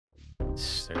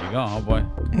There you go, oh boy.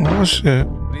 Oh, shit.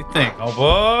 What do you think, oh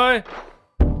boy?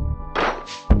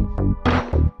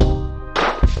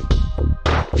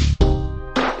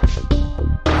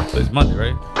 So it's Monday,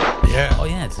 right? Yeah. Oh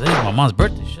yeah, today's my mom's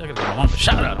birthday. Shit, I gotta give my mom a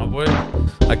shout out, oh boy.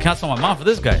 I cancel my mom for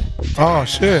this guy. Oh,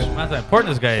 shit. That's how important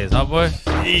this guy is, oh boy.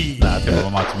 Nah, I'll tell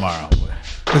my mom tomorrow, oh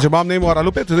boy. Is your mom named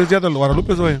Guadalupe? Today's the other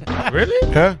Guadalupe, güey. Really?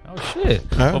 Yeah. Oh shit.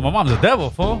 Huh? Well, my mom's a devil,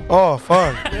 fool. Oh,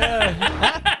 fuck.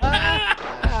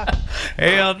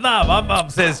 Hell nah, my mom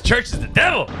says church is the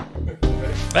devil.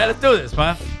 Man, let's do this,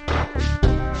 man.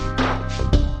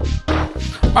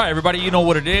 All right, everybody, you know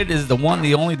what it is. This is the one,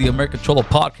 the only, the American Cholo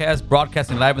podcast,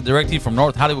 broadcasting live and directly from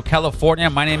North Hollywood, California.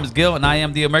 My name is Gil, and I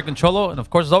am the American Cholo. And of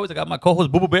course, as always, I got my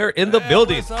co-host, Boo Boo Bear, in the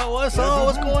building. What's up? What's up?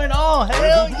 What's going on?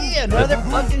 Hell yeah, another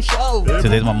fucking show.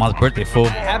 Today's my mom's birthday, fool.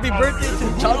 Happy birthday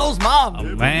to Cholo's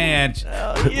mom. Man,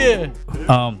 Hell yeah.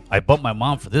 I bumped my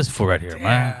mom for this fool right here,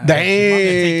 man.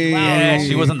 Dang. Yeah,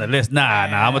 she was on the list. Nah,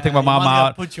 I'm gonna take my mom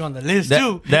out. Put you on the list That-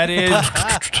 too. that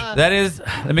is.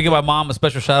 Let me give my mom a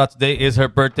special shout out. Today is her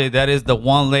birthday. That is the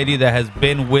one lady that has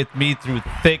been with me through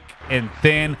thick and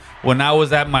thin. When I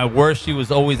was at my worst, she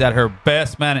was always at her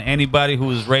best, man. And anybody who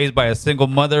was raised by a single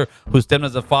mother who stepped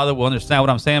as a father will understand what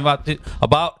I'm saying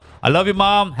about. I love you,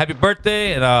 Mom. Happy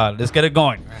birthday, and let's get it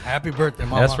going. Happy birthday,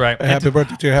 mama. That's right. Happy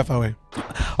birthday to your half away.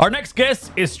 Our next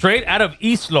guest is straight out of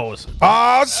East Los.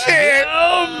 Oh, shit.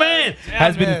 Oh man,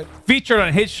 has been featured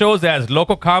on hit shows as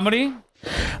Local Comedy,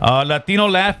 Latino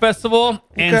Laugh Festival,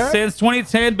 and Okay. since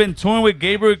 2010 been touring with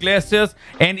Gabriel Iglesias,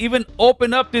 and even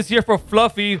opened up this year for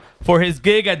Fluffy for his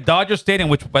gig at Dodger Stadium,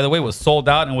 which by the way was sold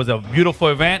out and was a beautiful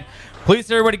event. Please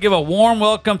everybody give a warm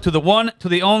welcome to the one, to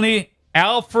the only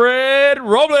Alfred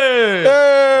Robles.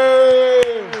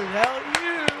 Hey. Hell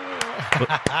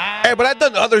yeah. Hey, but I've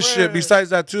done other shit besides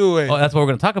that, too, güey. Oh, that's what we're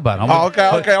gonna talk about. Oh,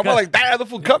 okay. I'm like, damn, the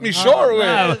fool cut me short,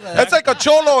 güey. That's like a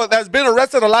cholo that's been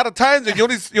arrested a lot of times and you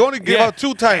only give Yeah. out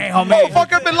 2 times. Hey, homie. Oh,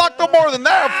 fuck, I've been locked up more than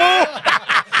that,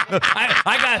 fool.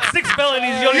 I got 6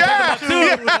 felonies. You only Yeah. talked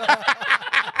about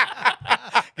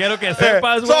 2. Quiero que sepas,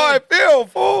 That's how I güey. feel,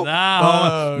 fool.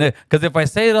 Nah, because if I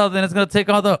say it all, then it's gonna take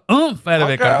all the oomph out of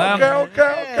it, carnal.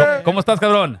 Okay. ¿Cómo estás,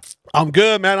 cabrón? I'm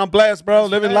good, man. I'm blessed, bro.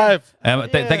 Living life.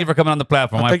 Thank you for coming on the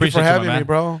platform. I Thank you appreciate for having man. me,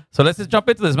 bro. So let's just jump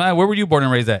into this, man. Where were you born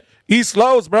and raised at? East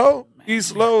Los, bro.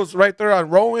 East Los, right there on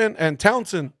Rowan and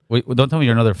Townsend. Wait, don't tell me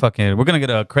you're another fucking. We're gonna get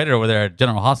a credit over there at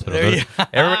General Hospital. There dude.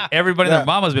 you- Everybody and Yeah. their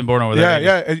mama's been born over there.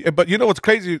 Yeah. But you know what's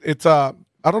crazy? It's I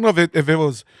don't know if it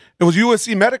was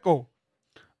USC Medical.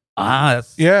 Ah,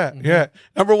 that's Yeah. I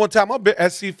remember one time I'm a big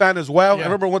SC fan as well. Yeah. I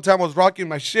remember one time I was rocking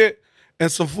my shit.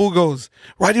 And some fool goes,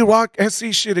 why do you rock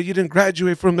SC shit and you didn't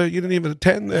graduate from there? You didn't even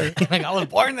attend there. Like I was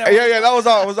born there. Yeah, that was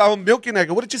all. I was milking that. I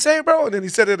go, what did you say, bro? And then he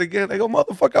said it again. I go,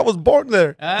 motherfucker, I was born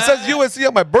there. It says USC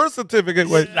on my birth certificate.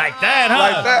 Wait, like that, huh?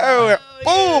 like that.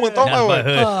 Boom. And throw That's my my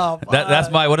hood. Oh, That's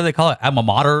my, what do they call it? Alma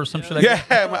mater or some shit like that?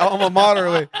 Yeah, my alma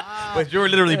mater. Wait. But you were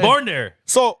literally born there.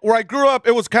 So where I grew up,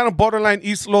 it was kind of borderline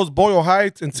East Los, Boyle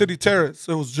Heights, and City Terrace.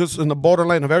 It was just in the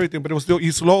borderline of everything, but it was still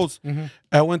East Los.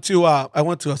 I went to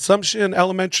Assumption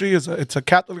Elementary. It's a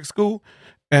Catholic school,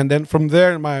 and then from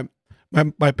there, my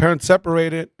parents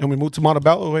separated, and we moved to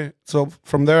Montebello. Way. So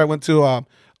from there, I went to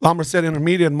La Merced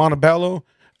Intermediate in Montebello.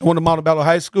 I went to Montebello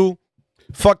High School.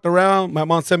 Fucked around. My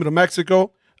mom sent me to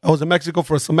Mexico. I was in Mexico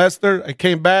for a semester. I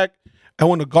came back. I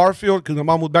went to Garfield because my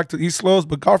mom moved back to East Los,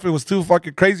 but Garfield was too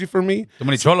fucking crazy for me. Too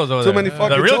many cholos over there. Too many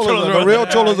fucking the real cholos. cholos. The real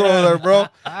cholos over there, bro.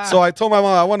 So I told my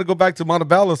mom I want to go back to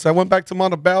Montebello. So I went back to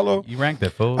Montebello. You ranked it,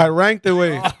 fool. I ranked it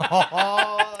way.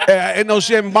 Hey, ain't no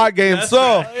shame in my game.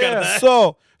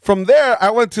 So from there, I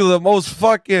went to the most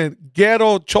fucking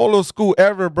ghetto cholo school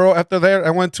ever, bro. After there, I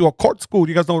went to a court school.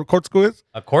 You guys know what a court school is?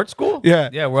 A court school? Yeah.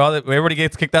 Yeah, where everybody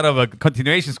gets kicked out of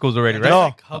continuation schools already, right? No.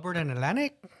 Like Hubbard and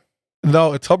Atlantic?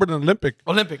 No, it's Hubbard and Olympic.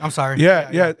 Olympic, I'm sorry.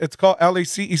 Yeah. It's called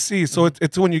LACEC. So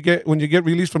it's when you get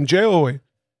released from jail away.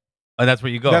 And that's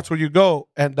where you go. That's where you go.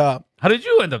 And How did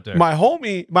you end up there? my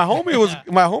homie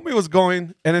was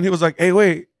going, and then he was like, "Hey,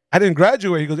 wait, I didn't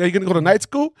graduate." He goes, "Hey, you gonna go to night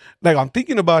school?" Like, I'm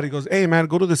thinking about it. He goes, "Hey, man,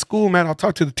 go to the school, man. I'll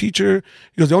talk to the teacher."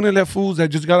 He goes, "They only let fools that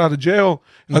just got out of jail."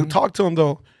 I'll talk to him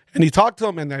though, and he talked to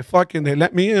him, and they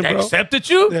let me in, They bro. accepted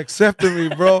you? They accepted me,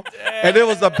 bro, and it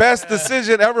was the best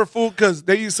decision ever, fool, because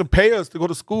they used to pay us to go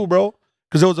to school, bro.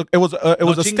 Because it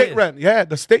was a state chingue. rent. Yeah,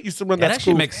 the state used to run That that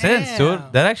actually school. makes sense, dude.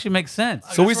 Damn. That actually makes sense.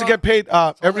 So we used to get paid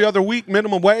every other week,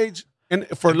 minimum wage. and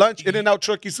for lunch, In-N-Out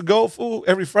truck used to go, fool,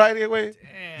 every Friday, way.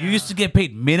 You used to get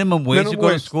paid minimum wage to go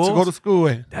to school? To go to school,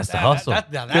 way. That's the hustle.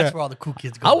 That's where all the cool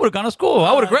kids go. I would have gone to school.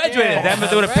 I would have graduated. yeah. Damn it,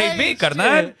 they would have paid me, Right,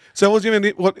 carnal. shit. So it was even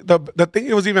the thing.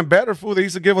 It was even better, fool. They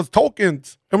used to give us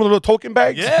tokens. Remember the little token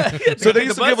bags? Yeah. So they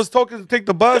used to give us tokens to take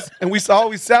the bus, and we used to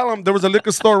always sell them. There was a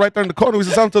liquor store right there in the corner. We used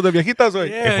to sell them to the viejitas, way.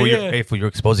 Yeah. Hey, fool, you're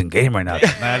exposing game right now,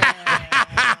 man.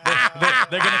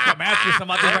 They're gonna come after you some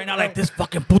out there right now, like this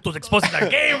fucking puto's exposing that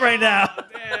game right now.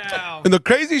 Damn. And the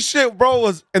crazy shit, bro,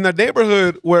 was in the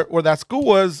neighborhood where that school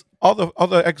was. All the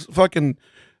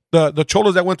the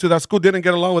cholos that went to that school didn't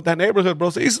get along with that neighborhood, bro.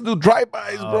 So they used to do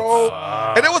drive-bys, bro.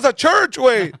 And it was a church,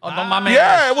 way. Oh, no, my man.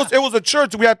 Yeah, it was a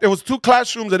church. It was 2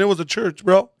 classrooms and it was a church,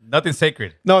 bro. Nothing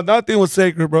sacred. No, nothing was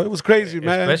sacred, bro. It was crazy,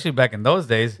 man. Especially back in those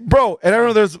days. Bro, and I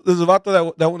remember there's a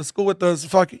vato that went to school with us.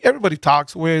 Fucking everybody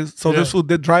talks with. So this fool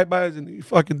did drive-bys and he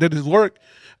fucking did his work.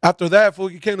 After that, fool,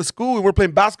 he came to school and we're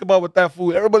playing basketball with that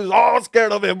fool. Everybody's all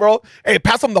scared of him, bro. Hey,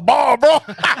 pass him the ball, bro.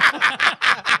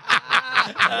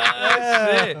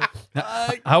 Shit.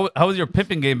 How was your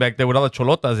pimping game back there with all the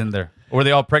cholotas in there? Or were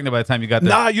they all pregnant by the time you got there?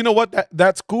 Nah, you know what?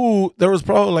 That school, there was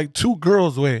probably like 2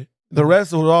 girls way. The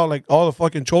rest was all the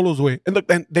fucking cholos way. And look,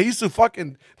 and they used to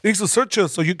search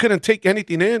us, so you couldn't take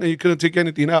anything in and you couldn't take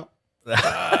anything out.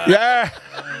 Yeah.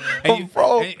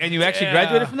 And you actually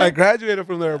graduated from there? I graduated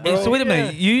from there, bro. Hey, so wait a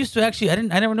minute. You used to actually, I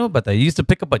never knew about that. You used to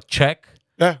pick up a check.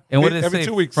 Yeah. And what did it every say?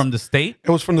 2 weeks. From the state? It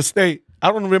was from the state.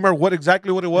 I don't remember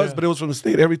exactly what it was, but it was from the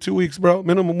state every 2 weeks, bro.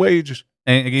 Minimum wage.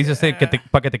 And you used to say, pa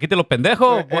que te quite los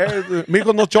pendejos.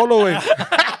 Mijo no cholo, way.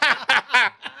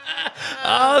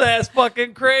 Oh, that's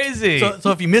fucking crazy. So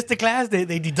if you missed the class, they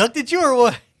deducted you or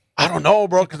what? I don't know,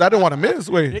 bro, because I didn't want to miss,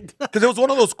 way. Because it was one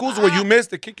of those schools where you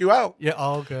missed, they kick you out. Yeah.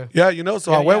 Oh, okay. Yeah, you know,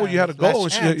 so where you had to go last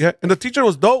and shit. chance. Yeah, and the teacher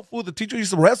was dope, fool. The teacher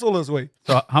used to wrestle us, way.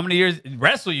 So how many years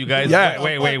wrestle you guys? Yeah.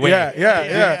 Wait.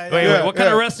 Yeah. Wait. What kind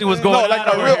of wrestling was going No, on? like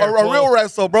over here, a real fool?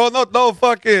 wrestle, bro. No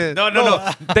fucking.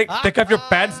 No. Take off your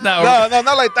pants now. No,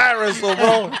 not like that wrestle,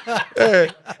 bro. Hey,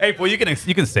 Hey, fool, you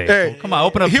can say. hey. Fool. Come on,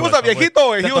 open up. He to was us, a viejito,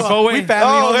 way. He was. Oh, We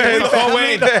family. Hey, homie. no,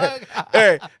 wait.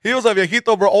 Hey, he was a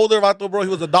viejito, bro. Older vato, bro. He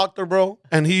was a doctor, bro.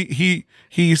 And he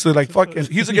used to like fucking.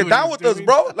 He used to get down with us,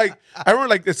 bro. Like I remember,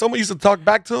 like if someone used to talk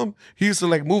back to him, he used to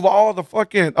like move all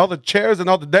the chairs and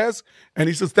all the desks, and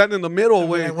he used to stand in the middle,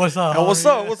 way. Like, what's up? And what's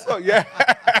up? What's up? Yeah.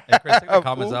 Hey, Chris, take the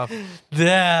comments off.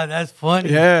 Yeah, that's funny.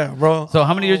 Yeah, bro. So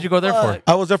how many years did you go there for?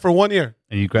 I was there for 1 year.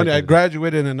 And you I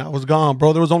graduated and I was gone,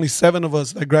 bro. There was only 7 of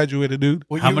us that graduated, dude.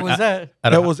 What How year many- was that?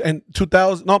 That was in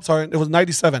 2000. No, I'm sorry. It was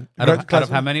 97. Out of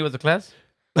how many was the class?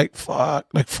 Like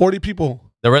 40 people.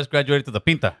 The rest graduated to the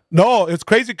Pinta. No, it's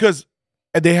crazy because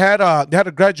they had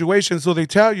a graduation, so they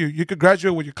tell you could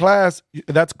graduate with your class.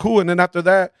 That's cool. And then after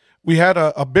that, we had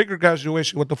a bigger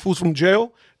graduation with the fools from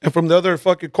jail and from the other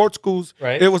fucking court schools.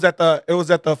 Right. It was at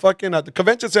the fucking the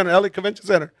convention center, LA Convention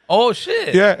Center. Oh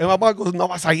shit. Yeah, and my mom goes, "No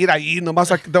vas a ir ahí, no vas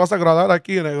a te vas a graduar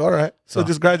aquí." And I go, "All right." So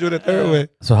just graduated there. Way.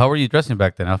 So how were you dressing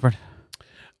back then, Alfred?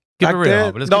 Keep it Back real.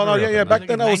 then, But let's no, keep it no, real, yeah. man. Back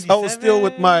then, I was still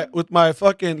with my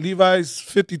fucking Levi's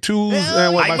 52s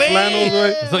and with my flannels.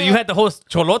 Right? So you had the whole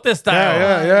cholote style.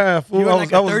 Yeah. Fool, You were I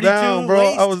like was a 32 down, bro.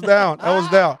 waist.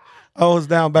 I was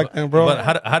down back then, bro.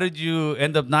 But how did you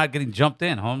end up not getting jumped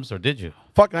in, Holmes, or did you?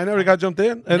 Fuck, I never got jumped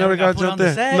in. I never got got put on jumped the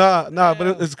in. set? Nah,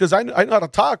 but it's because I know how to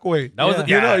talk, way. That was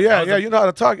You know how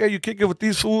to talk. Yeah, you kick it with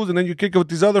these fools, and then you kick it with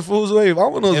these other fools, way.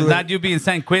 Vámonos, It's way. not you being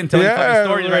San Quentin telling fucking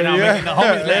stories right now, making the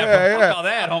homies laugh. Fuck all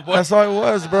that, homeboy. That's all it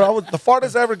was, bro. I was the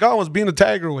farthest I ever gone was being a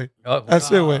tagger, way. Oh, That's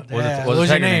it, way. Yeah. What was What was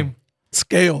the your tagger name?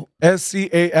 Scale,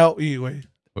 SCALE, way.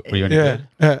 Were you any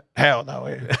good? Hell no,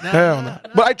 way. Hell no.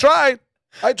 But I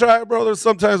tried, bro. There's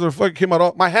sometimes where it fucking came out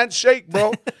all my hands shake,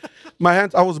 bro. My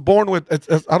hands. I was born with.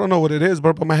 I don't know what it is,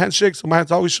 bro. But my hands shake, so my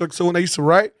hands always shook. So when I used to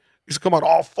write, it used to come out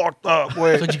all fucked up,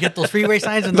 way. So did you get those freeway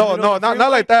signs? In the No, middle of the not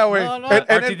freeway? like that way. No, no. And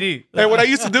RTD. And what I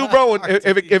used to do, bro,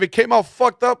 if it came out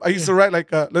fucked up, I used to write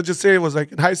like let's just say it was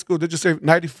like in high school, let's just say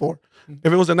 94.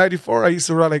 If it was a 94, I used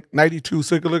to write like 92,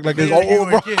 so it could look like it's Like you old,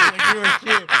 were bro. a kid, like you were a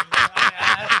kid.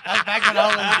 That's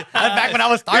back when I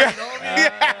was starting.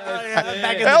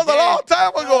 Back in That the was a day. long time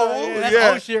ago. That's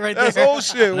old shit right That's there. old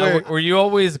shit, Now, way. were you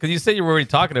always, because you said you were already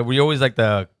talking, were you always like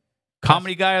the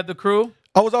comedy guy of the crew?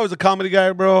 I was always a comedy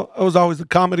guy, bro. I was always a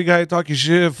comedy guy, talking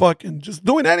shit, fucking just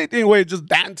doing anything, way, just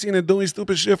dancing and doing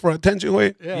stupid shit for attention,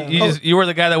 way. Yeah. You were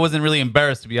the guy that wasn't really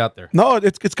embarrassed to be out there. No,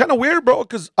 it's kind of weird, bro,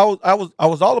 because I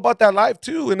was all about that life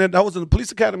too, and then I was in the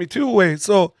police academy too, way.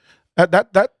 So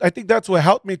that I think that's what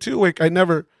helped me too, way. I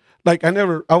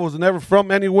was never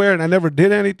from anywhere, and I never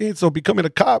did anything. So becoming a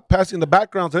cop, passing the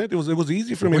backgrounds, and it was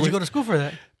easy for me. Where'd you way. go to school for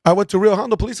that? I went to Rio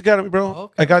Hondo Police Academy, bro.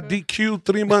 Okay, I got DQ'd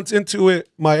 3 months into it.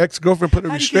 My ex-girlfriend put a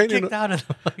How'd you get restraining kicked out of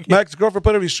the fucking... My ex-girlfriend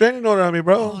put a restraining order on me,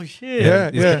 bro. Oh, shit.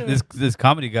 Yeah, These, yeah. This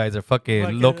comedy guys are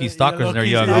fucking low-key stalkers when they're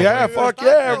low-key young. stalkers. Yeah, fuck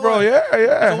yeah, bro. Yeah.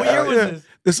 So what year was yeah. this?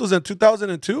 This was in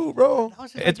 2002, bro. That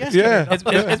was just It's- like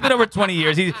yesterday. yeah. It's been over 20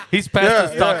 years. He's past Yeah,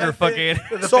 the stalker yeah.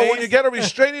 fucking. So when you get a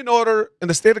restraining order in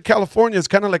the state of California, it's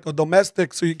kind of like a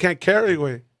domestic, so you can't carry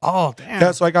away. Oh, damn.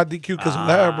 Yeah, so I got DQ because of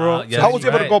that, bro. yeah, So I was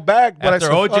able to right. go back, but After I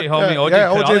said, OJ, fuck homie, that. OJ yeah,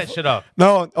 cut all that shit off.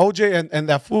 No, OJ and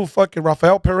that fool fucking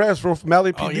Rafael Perez, bro, from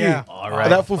LAPD. Oh, yeah. All right.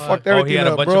 That fool fucked Oh, he everything had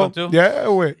a up, bunch bro. of them too? Yeah,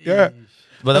 wait, yeah.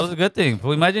 But that was a good thing.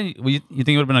 Well, imagine you think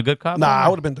you would have been a good cop? Nah, I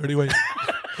would have been dirty way.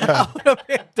 I would have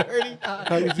been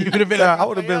dirty. You would have been. Yeah, I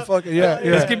would have been fucking, yeah.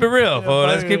 Let's keep it real, fool.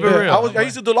 Let's keep it real. I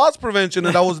used to do loss prevention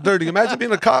and I was dirty. Imagine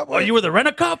being a cop. Oh, you were the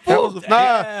rent-a-cop, That fool? was,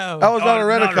 nah, I was not a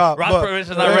rent-a-cop. Loss but-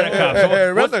 prevention is not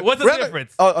rent-a-cop. So what's the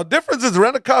difference? A difference is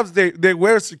rent-a-cops, they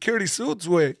wear security suits,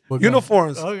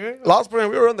 uniforms. Okay. Loss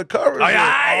prevention, we were undercover. Oh,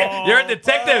 yeah. You're a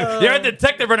detective. You're a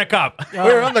detective rent-a-cop. We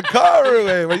were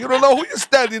undercover, but you don't know who you're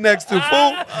standing next to,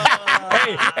 fool.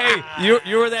 Hey,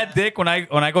 you were that dick when I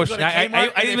go. to Kmart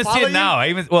I and even they see follow it now.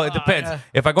 you? It depends. yeah.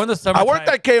 If I go in the summer, I worked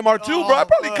at Kmart too, bro. I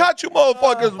probably caught you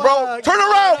motherfuckers, bro. fuck. Turn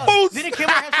around, fools. Didn't Kmart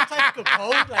have some type of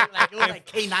code? Like it was like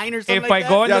K9 or something If like I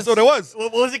go that? in Yeah, the that's what it was.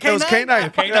 What was it, K9? It was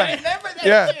K9. K9? Yeah. Remember that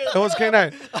Yeah, shit? it was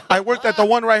K9. I worked at the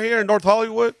one right here in North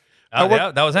Hollywood. I worked,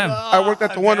 yeah, that was him. I worked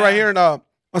at the one right here in on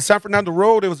San Fernando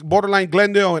Road. It was borderline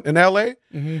Glendale in LA.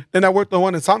 Then I worked the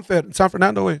one in San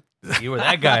Fernando way. You were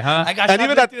that guy, huh? I got And shot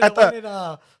even at at the the-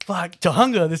 one in,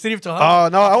 Tujunga, the city of Tujunga. Oh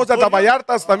no, I was at the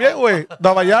Vallartas también, güey. The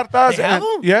Vallartas, They have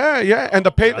and, them? yeah, and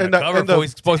the pay and Cover, the fool.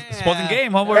 He's exposing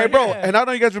game, homeboy. hey, bro, and I don't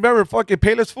know you guys remember fucking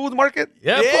Payless Food Market.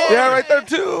 Yeah, Yeah, right there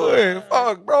too. Hey,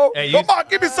 fuck, bro. Hey, Come on,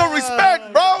 give me some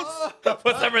respect, bros.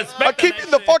 Put some respect. I'm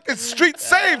keeping the fucking street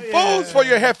safe, fools, for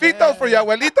your jefitas, for your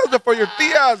abuelitas, and for your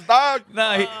tias, dog.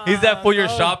 Nah, he's that fool you're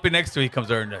shopping next to. He comes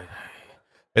over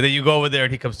and then you go over there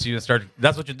and he comes to you and start.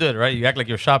 That's what you did, right? You act like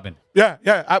you're shopping. Yeah.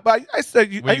 I said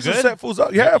I you used to good? set fools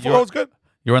up. Yeah, fool, I was good.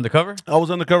 You were undercover. I was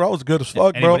undercover. I was good as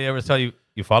fuck, bro. Anybody ever tell you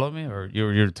followed me or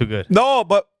you're too good? No,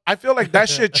 but I feel like that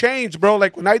shit changed, bro.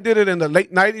 Like when I did it in the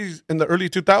late '90s, in the early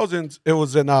 2000s,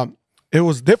 it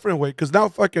was different way because now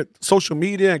fucking social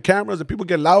media and cameras and people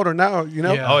get louder now, you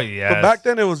know. Yeah. Oh yeah. But back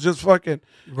then it was just fucking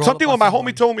Roll something. up What on my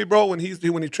someone. homie told me, bro, when he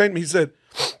trained me, he said,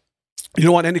 "You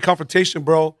don't want any confrontation,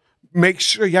 bro. Make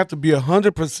sure you have to be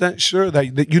 100% sure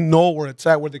that you know where it's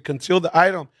at, where they conceal the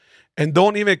item, and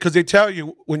don't even because they tell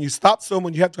you when you stop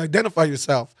someone, you have to identify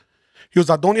yourself." He was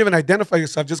like, "Don't even identify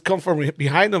yourself. Just come from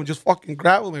behind them. Just fucking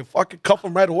grab them and fucking cuff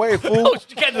them right away, fool." Oh,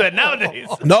 you can't do that nowadays.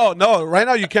 No. Right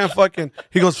now you can't fucking.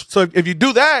 He goes, so if you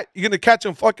do that, you're gonna catch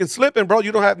them fucking slipping, bro.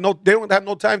 They don't have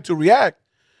no time to react.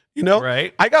 You know,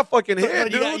 Right. I got fucking So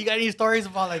hit, you dude. got any stories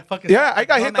about like fucking? Yeah, I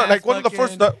got hit. dumbass Like one of the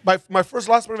first, my first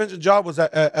loss prevention job was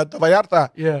at the Vallarta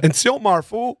in Silmar,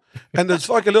 fool. And this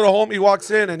fucking little homie walks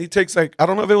in and he takes like I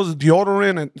don't know if it was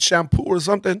deodorant and shampoo or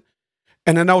something.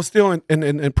 And then I was still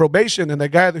in probation, and the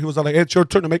guy he was like, "Hey, it's your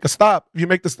turn to make a stop. If you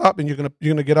make the stop, and you're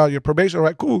gonna get out of your probation, all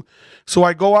right? Cool." So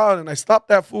I go out and I stop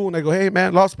that fool, and I go, "Hey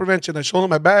man, loss prevention." I show him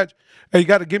my badge. Hey, you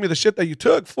got to give me the shit that you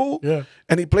took, fool. Yeah.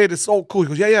 And he played it so cool. He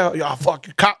goes, yeah, fuck,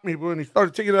 you caught me, bro. And he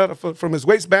started taking it out from his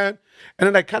waistband. And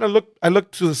then I kind of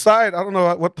looked to the side. I don't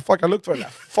know what the fuck I looked for. That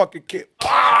fucking kid.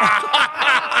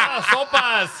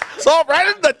 Sopas. So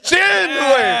right in the chin,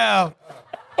 Yeah.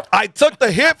 I took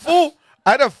the hit, fool.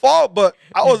 I didn't fall, but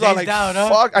I was all dazed like, out, huh?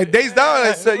 fuck. I dazed down and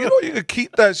I said, you know, you can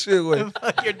keep that shit with.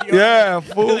 Fuck your deal. Yeah,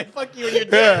 fool. Like, fuck you and your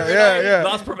deal. Yeah.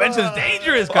 Loss prevention is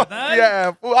dangerous, carnal.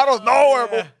 Yeah, fool. I don't know where,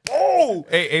 but oh.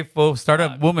 Hey, fool, start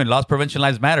a movement. Loss prevention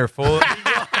lives matter, fool.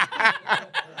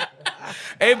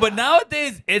 Hey, but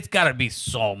nowadays it's gotta be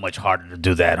so much harder to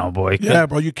do that, homeboy. Yeah,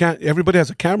 bro, you can't. Everybody has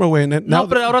a camera way, and then No, now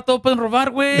pero ahora todo pueden robar,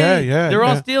 güey. Yeah, They're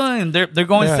all yeah. stealing. They're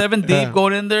going Yeah, 7 deep, yeah.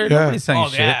 going in there. Yeah. Nobody's saying Oh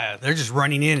shit. yeah, they're just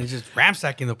running in and just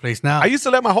ransacking the place now. I used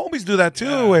to let my homies do that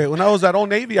too. Way when I was at Old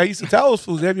Navy, I used to tell those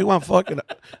fools, "Hey, if you want fucking,"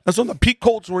 that's when the peak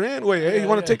coats were in. Way, hey, you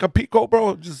want to take a peak coat,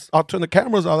 bro? Just I'll turn the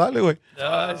cameras on that way.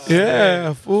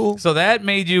 Yeah, fool. So that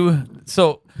made you.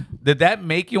 So did that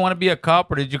make you want to be a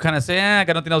cop, or did you kind of say, I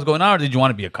got nothing else going on, or did you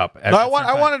want to be a cop? No, I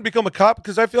wanted to become a cop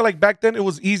because I feel like back then it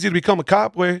was easy to become a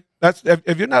cop. Way that's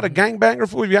if you're not a gangbanger,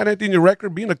 fool. If you had anything in your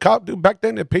record, being a cop, dude, back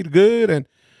then they paid good and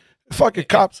fucking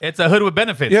cops. It's a hood with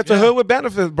benefits. Yeah, it's a hood with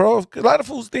benefits, bro. A lot of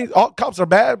fools think all cops are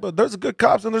bad, but there's good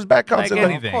cops and there's bad cops. Like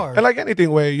and anything. and like anything,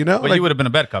 way, you know. But like, you would have been a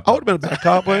bad cop. I would have been a bad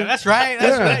cop, way. That's right.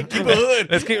 That's Yeah. right. Keep it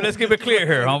hood. Let's keep it clear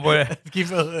here, homeboy.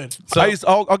 Keep it hood.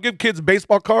 I'll give kids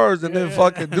baseball cards and then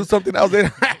fucking do something else.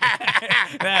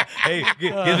 Hey,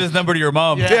 give this number to your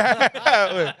mom. Yeah.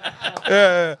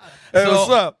 Hey, what's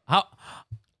up? How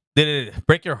did it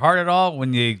break your heart at all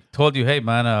when they told you, hey,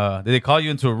 man, did they call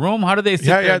you into a room? How did they sit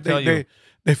there and tell you?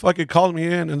 They fucking called me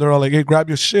in and they're all like, hey, grab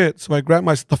your shit. So I grabbed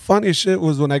the funniest shit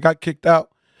was when I got kicked out,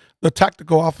 the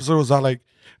tactical officer was all like,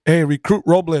 hey, recruit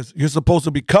Robles, you're supposed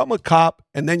to become a cop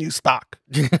and then you stock.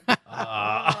 That's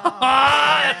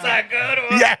a good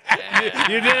one. Yeah.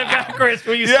 You did it backwards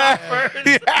when you stopped first.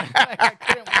 I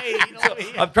couldn't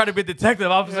wait. I'm trying to be a detective,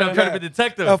 officer. I'm trying to be a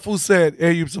detective. That fool said,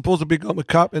 hey, you're supposed to become a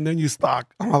cop and then you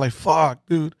stock. I'm like, fuck,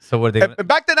 dude. So what they? And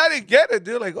back then I didn't get it,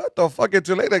 dude. Like, what the fuck? It's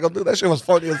too late. I go, dude, that shit was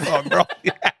funny as fuck, bro.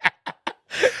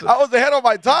 I was ahead of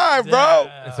my time, bro.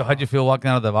 So how'd you feel walking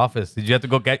out of the office? Did you have to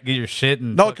go get your shit?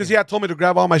 And No, because he had told me to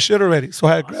grab all my shit already. So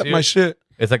I had grabbed my shit.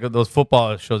 It's like those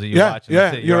football shows that you watch. And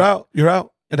Yeah, you're out. You're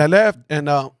out. And I left. And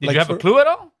Did you have a clue at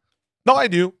all? No, I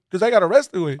knew because I got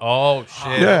arrested with. Oh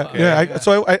shit! Yeah, okay. yeah.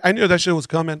 So I knew that shit was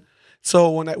coming. So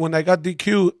when I got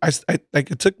DQ, I like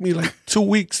it took me like 2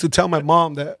 weeks to tell my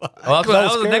mom that. Well, that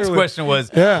was the next question was,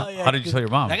 yeah. How did you tell your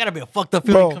mom? That gotta be a fucked up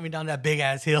feeling Bro. coming down that big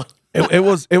ass hill. It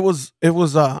was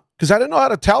because I didn't know how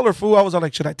to tell her, fool. I was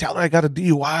like, should I tell her I got a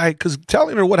DUI? Because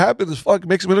telling her what happened is fuck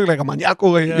makes me look like a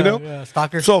maniaco, you know? Yeah,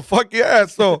 stalker. So fuck yeah.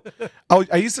 So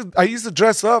I used to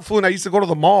dress up, fool, and I used to go to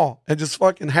the mall and just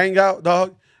fucking hang out,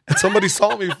 dog. And somebody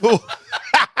saw me, fool.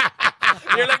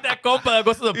 You're like that compa that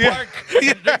goes to the park.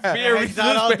 And drinks beer, reads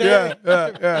newspaper.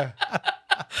 Yeah.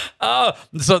 Oh,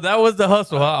 so that was the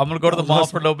hustle, huh? I'm gonna go to the mall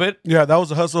for a little bit. Yeah, that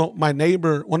was a hustle. My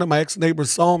neighbor, one of my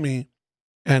ex-neighbors saw me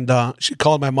and she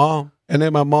called my mom. And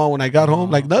then my mom, when I got home,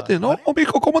 like nothing. Oh,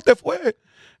 mijo, ¿cómo te fue?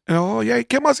 And oh, yeah,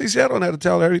 ¿qué más hicieron? I had to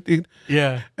tell her everything.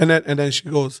 Yeah. And then she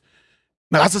goes,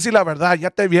 me vas a decir la verdad, ya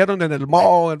te vieron en el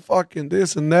mall and fucking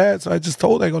this and that. So I just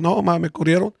told her, I go, no, ma, me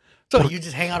corrieron. So you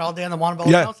just hang out all day in the Montebello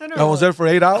Yeah, Town Center? I was there for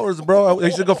 8 hours, bro. I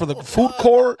used to go for the food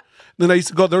court. Then I used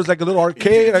to go, there was like a little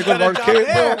arcade. I go to the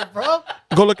arcade, bro.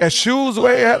 Go look at shoes,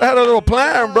 way. I had a little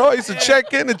plan, bro. I used to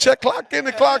check in and clock in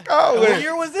and clock out. What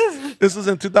year was this? This was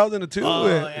in 2002.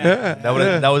 Yeah.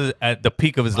 That was at the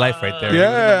peak of his life right there.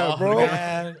 Yeah, bro.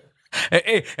 Man.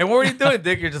 Hey, and what were you doing,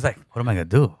 Dick? You're just like, what am I gonna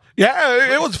do?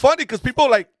 Yeah, it was funny because people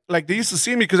like they used to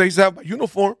see me because I used to have my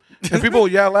uniform, and people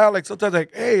would yell out like sometimes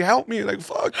like, "Hey, help me!" Like,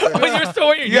 fuck. Oh, you're still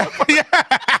wearing your uniform? You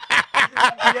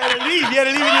had to leave. You had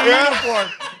to leave in your uniform.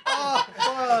 Oh, fuck.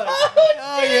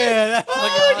 Oh, yeah. That's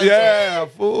like Yeah,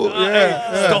 fool.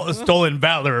 Yeah. Stolen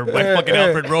valor by fucking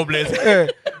Alfred Robles. Yeah.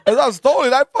 As I stole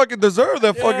it, I fucking deserve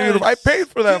that fucking uniform. I paid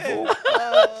for that,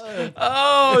 fool.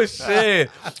 Oh shit!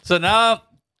 So now,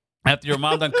 after your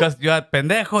mom done cussed you out,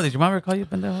 pendejo. Did your mom ever call you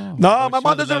pendejo? No, my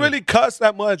mom doesn't really cuss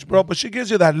that much, bro. But she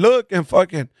gives you that look and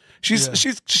fucking she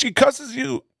cusses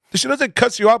you. She doesn't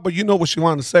cuss you out, but you know what she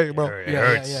wanted to say, bro. It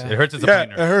hurts. yeah. It hurts as a Yeah,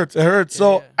 painter. it hurts.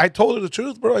 So I told her the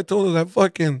truth, bro. I told her that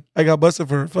fucking I got busted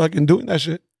for fucking doing that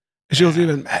shit. And she was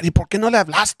even mad. ¿Y por qué no le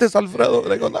hablaste, Alfredo?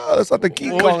 And I go, no, that's not the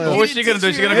key. What was she gonna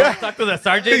do? She gonna go talk to the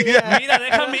sergeant? Yeah. Mira,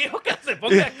 deja mi hijo que se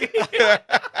ponga aquí.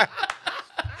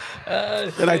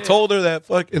 And I told her that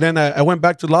fuck. And then I went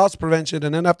back to loss prevention.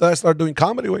 And then after that, I started doing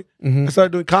comedy. I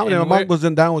started doing comedy. And My mom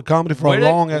wasn't down with comedy for a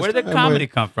long ass Where did time. the comedy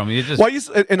come from? You just Well,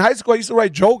 in high school, I used to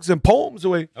write jokes and poems.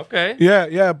 okay.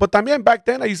 Yeah. But también back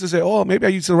then, I used to say, oh, maybe I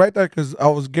used to write that because I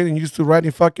was getting used to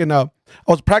writing fucking. I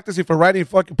was practicing for writing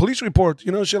fucking police reports,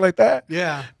 shit like that.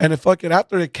 Yeah. And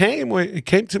after it came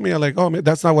to me. I'm like, oh man,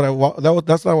 that's not what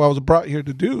that's not what I was brought here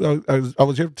to do. I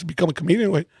was here to become a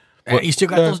comedian. You still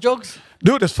got those jokes?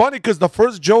 Dude, it's funny because the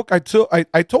first joke I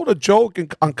told a joke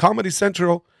on Comedy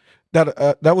Central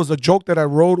that was a joke that I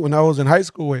wrote when I was in high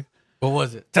school. What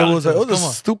was it? It was a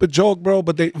stupid joke, bro.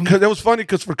 But because it was funny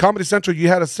because for Comedy Central you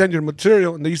had to send your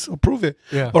material and they used to approve it.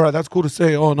 Yeah. All right, that's cool to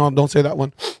say. Oh no, don't say that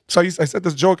one. So I said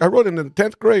this joke. I wrote it in the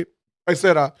 10th grade. I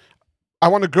said, I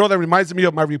want a girl that reminds me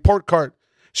of my report card.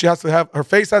 She has to have her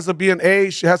face has to be an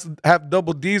A. She has to have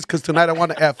double D's because tonight I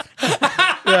want an F.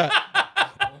 Yeah.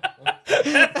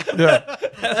 Yeah.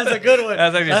 That's a good one.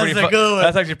 That's actually pretty. good one.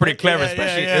 That's actually pretty clever,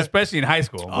 Yeah. especially in high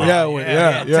school. Oh,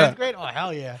 Yeah. 10th grade? Oh,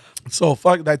 hell yeah. So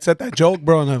fuck, I said that joke,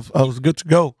 bro, and I was good to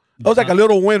go. That was like a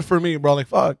little win for me, bro. Like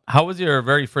fuck. How was your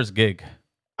very first gig?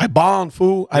 I bombed,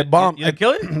 fool. I bombed. You didn't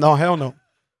kill it? No, hell no.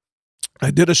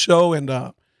 I did a show in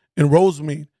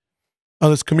Rosemead.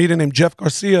 This comedian named Jeff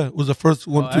Garcia was the first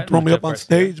one to throw me up on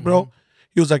stage, bro.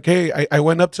 He was like, hey, I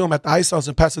went up to him at the Ice House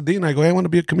in Pasadena. I go, hey, I want to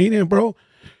be a comedian, bro.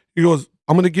 He goes,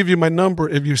 I'm going to give you my number.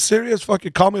 If you're serious,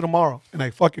 fucking call me tomorrow. And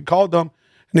I fucking called him.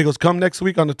 And he goes, come next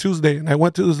week on a Tuesday. And I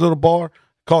went to this little bar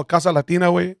called Casa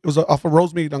Latina, way. It was off of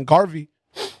Rosemead on Garvey.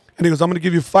 And he goes, I'm going to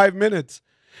give you 5 minutes.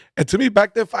 And to me,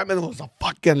 back then, 5 minutes was a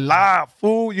fucking lot,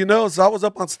 fool, So I was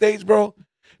up on stage, bro.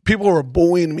 people were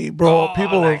booing me, bro.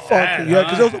 People were fucking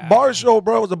because it was a bar show,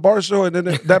 bro. It was a bar show, and then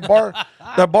that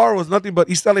bar was nothing but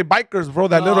East LA bikers, bro.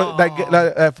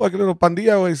 That fucking little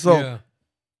pandilla way. So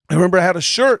I remember I had a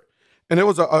shirt, and it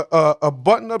was a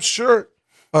button up shirt,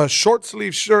 a short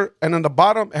sleeve shirt, and on the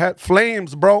bottom it had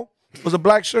flames, bro. It was a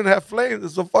black shirt and had flames. And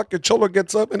so fucking Cholo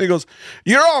gets up and he goes,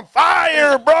 "You're on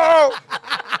fire, bro."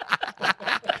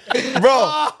 Bro,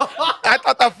 I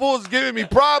thought that fool was giving me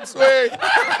props, way.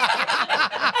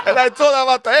 And I told him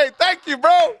about hey, thank you,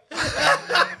 bro.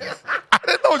 I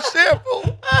didn't know shit,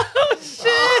 fool.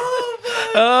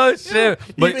 Oh shit!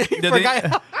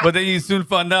 But then you soon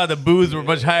found out the booze were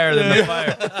much higher than the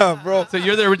fire, bro. So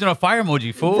you're the original fire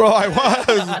emoji, fool. Bro,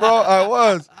 I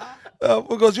was.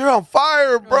 Fool goes, "You're on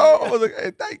fire, bro." I was like,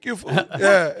 "Hey, thank you, fool."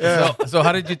 Yeah. So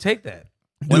how did you take that,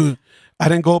 dude? I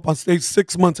didn't go up on stage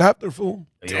 6 months after, fool.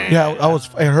 Yeah,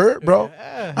 it hurt, bro.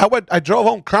 I drove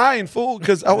home crying, fool,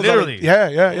 because I was literally.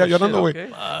 You don't know it.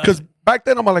 Because back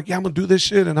then I'm like, I'm gonna do this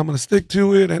shit and I'm gonna stick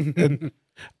to it, and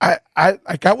I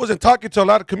wasn't talking to a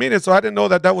lot of comedians, so I didn't know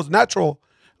that was natural.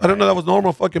 I didn't know that was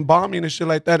normal, fucking bombing and shit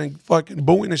like that, and fucking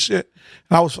booing and shit.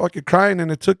 And I was fucking crying,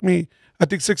 and it took me, I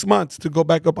think, 6 months to go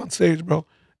back up on stage, bro.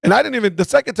 And the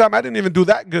second time I didn't even do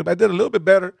that good. I did a little bit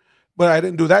better, but I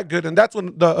didn't do that good. And that's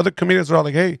when the other comedians were all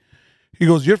like, "Hey," he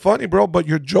goes, "You're funny, bro, but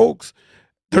your jokes,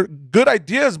 they're good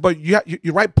ideas, but you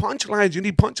write punchlines. You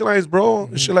need punchlines, bro,"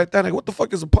 and shit like that. Like, what the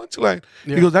fuck is a punchline?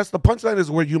 He goes, "That's the punchline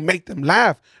is where you make them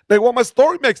laugh." Like, well, my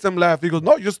story makes them laugh. He goes,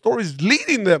 "No, your story's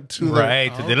leading them to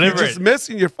right to deliver. You're just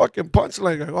missing your fucking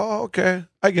punchline." Like, oh, okay,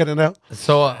 I get it now.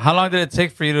 So, how long did it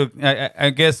take for you to, I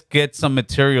guess, get some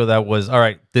material that was all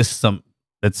right? This is some,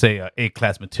 let's say,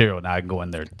 A-class material. Now I can go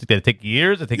in there. Did it take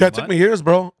years? It took me years,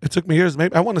 bro. It took me years.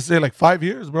 Maybe I want to say like 5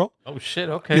 years, bro. Oh shit.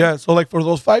 Okay. Yeah. So like for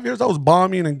those 5 years, I was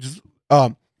bombing and just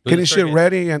getting shit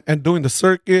ready and doing the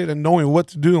circuit and knowing what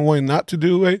to do and what not to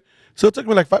do. Way. So it took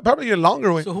me like probably a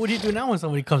longer way. So what do you do now when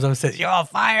somebody comes up and says, "You're on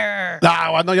fire"?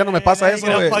 Nah, no, ya no me pasa eso.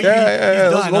 Yeah.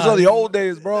 Those are the old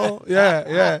days, bro.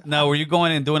 Yeah. Now, were you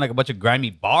going and doing like a bunch of grimy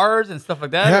bars and stuff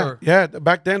like that? Yeah.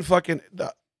 Back then,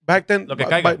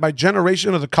 my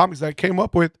generation of the comics that I came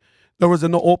up with, there was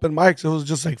no open mics. It was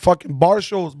just like fucking bar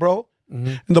shows, bro.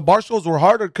 And the bar shows were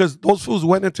harder because those fools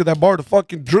went into that bar to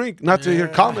fucking drink, not to hear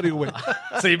comedy with.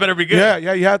 So you better be good.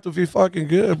 Yeah, you have to be fucking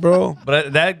good, bro.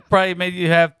 But that probably made you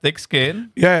have thick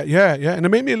skin. Yeah. And it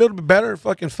made me a little bit better,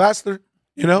 fucking faster,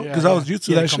 because I was used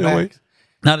to that shit.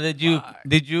 Now, did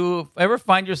you ever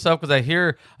find yourself, because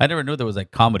I never knew there was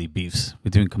like comedy beefs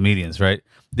between comedians, right?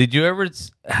 Did you ever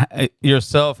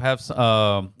yourself have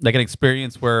like an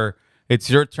experience where it's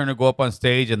your turn to go up on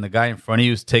stage and the guy in front of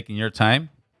you is taking your time?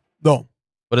 No.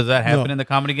 But does that happen in the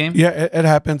comedy game? Yeah, it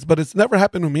happens, but it's never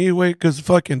happened to me, because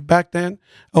fucking back then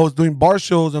I was doing bar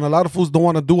shows and a lot of fools don't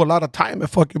want to do a lot of time at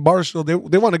fucking bar shows. They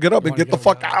want to get up and get the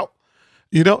fuck out.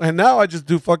 And now I just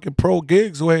do fucking pro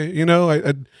gigs way,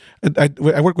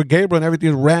 I work with Gabriel and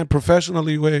everything ran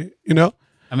professionally way,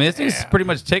 I mean, this thing's pretty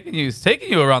much taking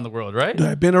you around the world, right? Dude,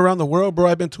 I've been around the world, bro.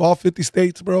 I've been to all 50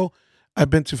 states, bro. I've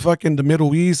been to fucking the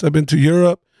Middle East. I've been to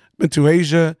Europe. Been to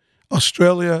Asia,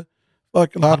 Australia,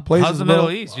 fuck a lot of places. How's the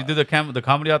Middle East? You do the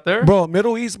comedy out there? Bro,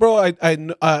 Middle East, bro,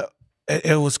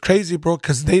 it was crazy, bro,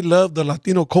 because they love the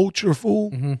Latino culture,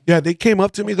 fool. Yeah, they came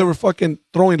up to me. They were fucking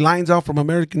throwing lines out from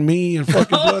American Me and fucking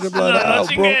blood and blood out,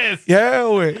 bro.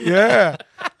 Yeah.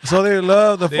 So they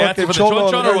love the fucking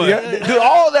cholo. Yeah, do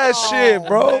all that shit,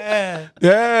 bro.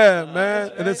 Yeah,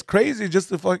 man. And it's crazy just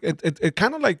to fuck. It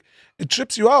kind of like, it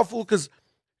trips you out, fool, because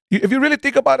if you really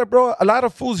think about it, bro, a lot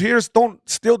of fools here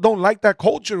still don't like that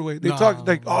culture way. They talk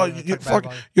like, "Oh,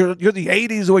 you're the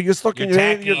 '80s where you're stuck in your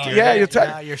you're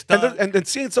tacky." You're stuck. And then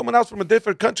seeing someone else from a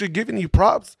different country giving you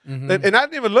props, and I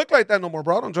didn't even look like that no more,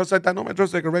 bro. I don't dress like that no more. I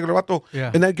dress like a regular vato.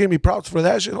 And that gave me props for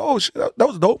that shit. Oh shit, that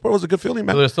was dope, bro. It was a good feeling,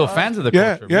 man. So they're still fans of the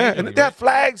culture. Yeah, and they had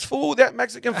flags, fool. They had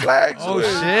Mexican flags. Oh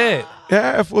shit.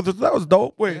 Yeah, fool, that was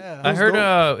dope. Wait, I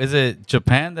heard. Is it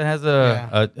Japan that has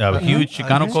a huge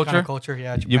Chicano culture? Culture,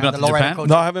 yeah. You've been to Japan?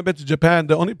 No, I haven't been to Japan.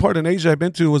 The only part in Asia I've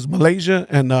been to was Malaysia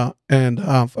and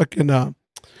fucking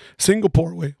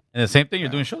Singapore way. And the same thing, you're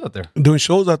doing shows out there. I'm doing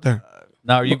shows out there.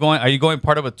 Now, are you going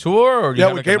part of a tour, or do you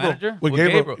have with like Gabriel. a manager? With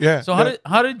Gabriel. Yeah. So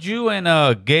how did you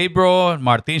and Gabriel and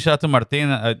Martin, shout out to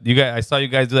Martin, you guys, I saw you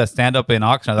guys do that stand up in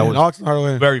Oxnard. That was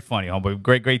Oxnard, very funny, homeboy.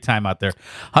 Great time out there.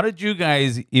 How did you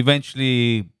guys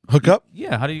eventually hook up?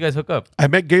 Yeah. How did you guys hook up? I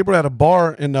met Gabriel at a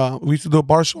bar, and we used to do a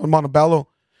bar show in Montebello.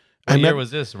 What year was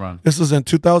this, Ron? This was in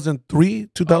 2003,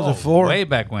 2004. Way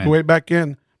back when. Way back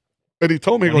in. And he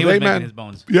told me, he goes, "Hey, man." His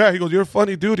bones. Yeah, he goes, "You're a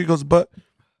funny dude." He goes, "But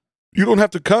you don't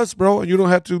have to cuss, bro, and you don't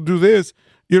have to do this.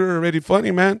 you're already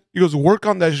funny, man. He goes, work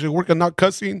on that shit. Work on not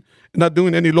cussing and not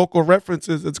doing any local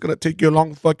references. It's gonna take you a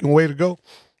long fucking way to go.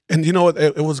 And you know what?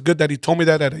 It was good that he told me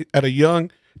that at a young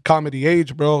comedy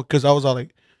age, bro. Because I was all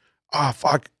like,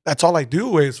 fuck, that's all I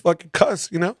do is fucking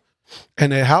cuss, you know.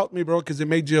 And it helped me, bro, because it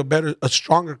made you a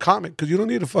stronger comic. Because you don't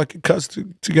need to fucking cuss to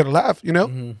get a laugh, you know.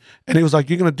 Mm-hmm. And he was like,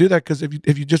 you're gonna do that because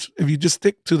if you just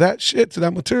stick to that shit, to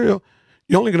that material,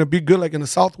 you're only gonna be good like in the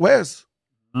Southwest.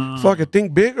 Fucking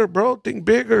think bigger, bro. Think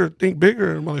bigger,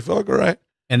 motherfucker, right?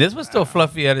 And this was still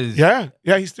Fluffy at his. Yeah.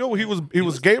 He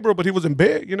was Gabriel, but he wasn't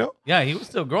big, you know. Yeah, he was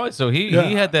still growing, so he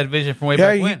had that vision from way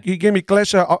back when. He gave me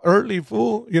Klesha early,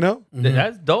 fool, you know. Mm-hmm.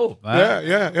 That's dope, man.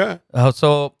 Yeah.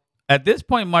 So at this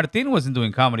point, Martin wasn't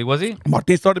doing comedy, was he?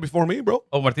 Martin started before me, bro.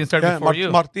 Oh, Martin started before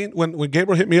you. Martin, when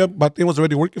Gabriel hit me up, Martin was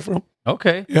already working for him.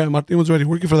 Okay. Yeah, Martin was already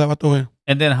working for that vato.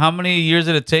 And then how many years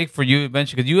did it take for you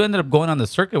eventually? Because you ended up going on the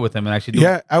circuit with him and actually doing.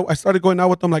 Yeah, I started going out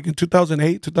with him like in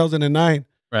 2008, 2009.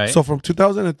 Right. So from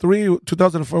 2003,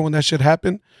 2004, when that shit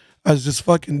happened, I was just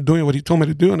fucking doing what he told me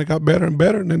to do, and it got better and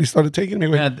better. And then he started taking me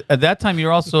away. And at that time, you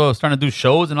were also starting to do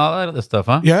shows and all that other stuff,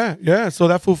 huh? Yeah. So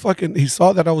that fool he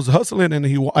saw that I was hustling and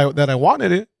that I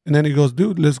wanted it. And then he goes,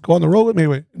 dude, let's go on the road with me,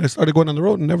 way. And I started going on the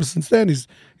road, and ever since then, he's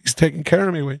taking care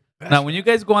of me, way. Now, when you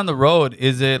guys go on the road,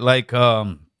 is it like,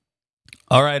 all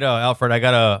right, Alfred, I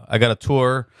got a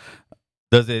tour.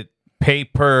 Does it pay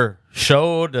per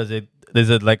show? Is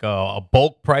it like a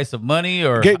bulk price of money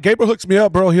or? Gabriel hooks me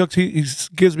up, bro. He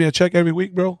gives me a check every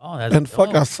week, bro. Oh, that's and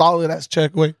fucking a solid ass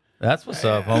check, way. That's what's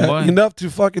up, homeboy. Enough to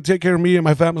fucking take care of me and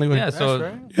my family, way. Yeah,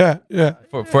 so yeah.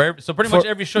 So pretty much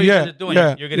every show you guys are doing,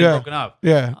 you're getting broken up.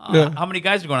 Yeah. How many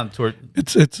guys are going on the tour?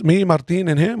 It's me, Martin,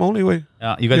 and him only, way.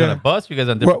 You guys on a bus? You guys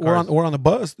on different cars? We're on the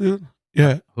bus, dude.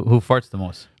 Yeah. Who farts the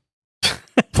most?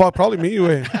 Probably me,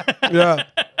 way. Yeah.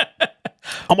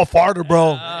 I'm a farter,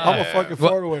 bro. I'm a fucking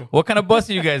farter. What kind of bus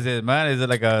are you guys in, man? Is it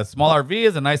like a small RV?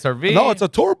 Is it a nice RV? No, it's a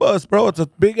tour bus, bro. It's a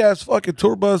big ass fucking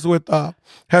tour bus with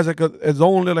has like its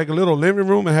own like a little living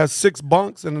room. It has 6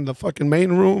 bunks and in the fucking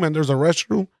main room, and there's a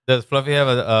restroom. Does Fluffy have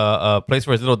a place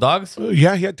for his little dogs?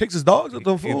 Yeah, he takes his dogs with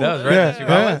him. He does,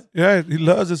 right? Yeah, he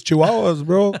loves his chihuahuas,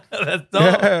 bro. That's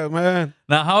dope. Yeah, man.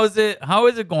 Now, how is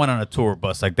it going on a tour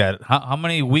bus like that? How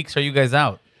many weeks are you guys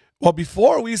out? Well,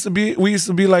 before we used to be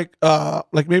like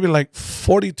maybe like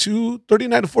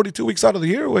 39 to 42 weeks out of the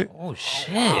year. Wait. Oh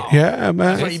shit! Yeah, man.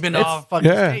 That's why you've been off fucking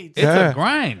states. It's a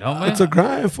grind, oh man. It's a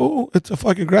grind, fool. It's a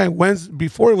fucking grind.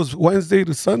 Before it was Wednesday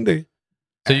to Sunday.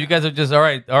 So you guys are just all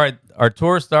right. Our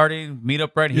tour starting. Meet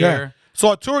up right here. Yeah. So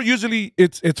our tour usually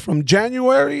it's from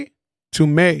January to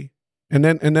May, and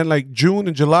then like June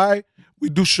and July we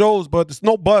do shows, but it's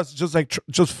no bus. It's just like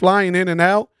just flying in and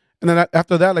out. And then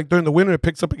after that, like during the winter, it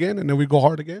picks up again, and then we go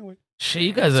hard again. Shit,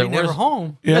 you guys are never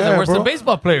home. You guys are worse than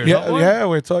baseball players.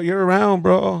 Yeah, it's all year round,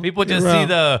 bro. People just see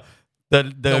the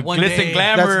glitz and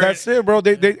glamour. That's it, bro.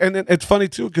 They and then it's funny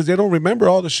too because they don't remember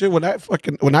all the shit when I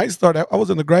started. I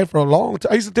was in the grind for a long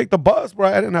time. I used to take the bus, bro.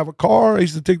 I didn't have a car. I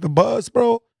used to take the bus,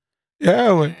 bro.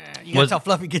 Yeah, you gotta tell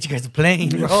Fluffy get you guys a plane,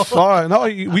 bro. Fly. No,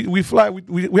 we fly.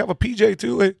 We have a PJ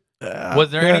too. Was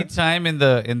there any time in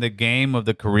the game of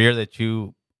the career that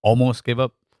you almost gave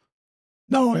up?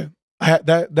 No way. I had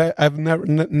that I've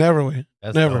never way.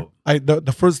 That's never. Dope.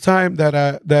 The first time that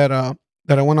I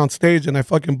went on stage and I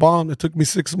fucking bombed, it took me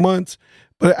 6 months,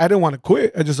 but I didn't want to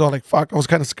quit. I just was like, fuck, I was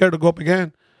kind of scared to go up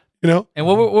again, you know? And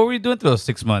what were you doing through those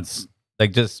 6 months?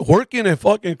 Like just working and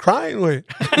fucking crying with.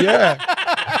 Yeah.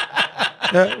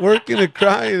 Working and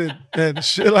crying and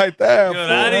shit like that.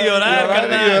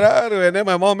 Llorar. And then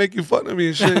my mom making fun of me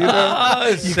and shit, you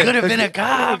know? You could have been a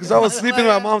cop. Because I was sleeping on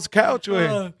my mom's couch.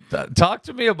 Talk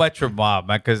to me about your mom,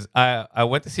 man, because I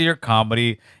went to see your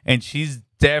comedy, and she's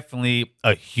definitely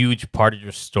a huge part of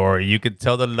your story. You can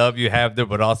tell the love you have there,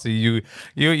 but also you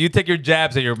take your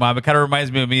jabs at your mom. It kind of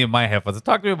reminds me of me and my heifer. So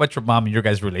talk to me about your mom and your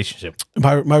guys' relationship.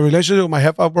 My relationship with my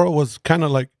heifer, bro, was kind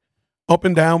of like up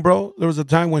and down, bro. There was a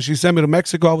time when she sent me to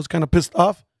Mexico, I was kind of pissed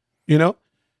off, you know?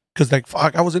 Because, like,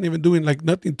 fuck, I wasn't even doing, like,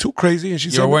 nothing too crazy. And she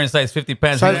You were wearing size 50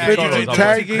 pants. Size 50,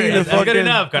 tagging. That's good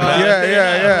enough.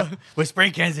 Yeah. With spray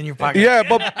cans in your pocket. Yeah,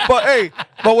 but hey,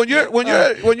 but when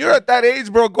you're at that age,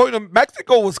 bro, going to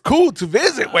Mexico was cool to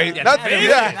visit. Wait, that's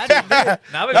a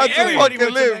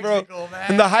fucking live, bro.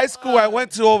 And the high school I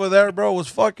went to over there, bro, was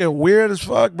fucking weird as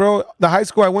fuck, bro. The high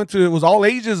school I went to, it was all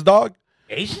ages, dog.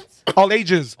 Asians? All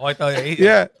ages. Oh, I thought Asians.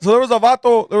 Yeah. So there was a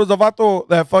vato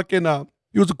that fucking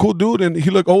he was a cool dude and he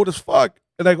looked old as fuck.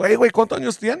 And I go, hey, wait, ¿cuántos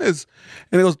años tienes?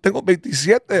 And he goes, tengo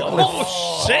 27.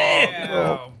 Oh, shit.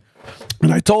 Bro.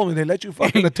 And I told him, they let you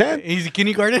fucking attend. He's a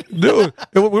kindergarten? Dude,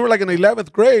 we were like in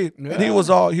 11th grade. And he was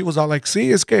all like,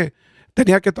 sí, es que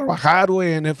tenía que trabajar,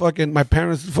 güey, and then fucking my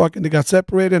parents fucking they got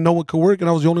separated and no one could work and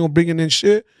I was the only one bringing in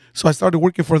shit. So I started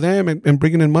working for them and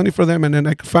bringing in money for them and then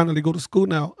I could finally go to school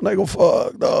now. And I go,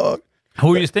 fuck, dog. Who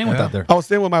were you staying with out there? I was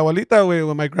staying with my abuelita, güey,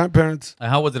 with my grandparents. And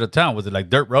how was it a town? Was it like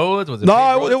dirt roads? Was it No,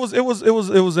 paved it roads?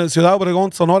 was in Ciudad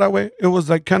Obregón, Sonora, way. It was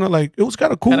like kind of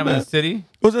cool, Kind of in man. a city?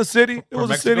 It was a city. It was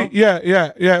Mexico? a city.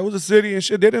 Yeah. It was a city and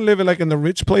shit. They didn't live in like in the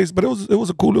rich place, but it was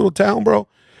a cool little town, bro.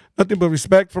 Nothing but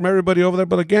respect from everybody over there.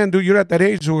 But again, dude, you're at that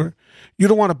age where you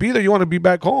don't want to be there. You want to be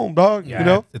back home, dog. Yeah, You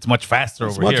know, it's much faster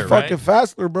it's over much here, fucking right?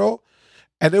 faster, bro.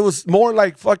 And it was more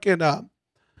like fucking.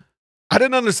 I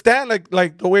didn't understand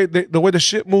like the way the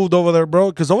shit moved over there, bro.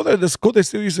 Because over there, the school they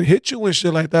still used to hit you and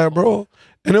shit like that, bro.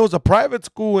 And it was a private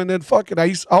school, and then fucking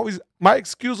always my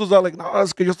excuse was like, no,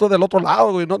 es que yo estoy del otro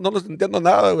lado, güey, no les entiendo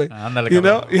nada, güey. Ándale, You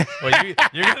know? cabrón. Yeah. Well,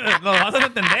 you're gonna, nos vas a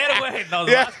entender, güey. Nos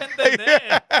Yeah. vas a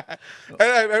entender.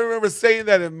 And I remember saying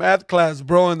that in math class,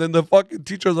 bro, and then the fucking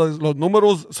teachers was los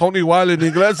números son igual en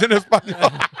inglés y en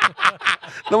español.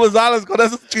 No me sales con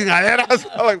esas chingaderas.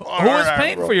 I'm like, Who was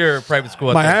paying for your private school?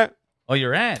 out my there? aunt? Oh,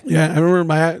 your aunt. Yeah, I remember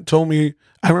my aunt told me.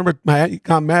 I remember my aunt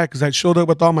got mad because I showed up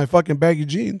with all my fucking baggy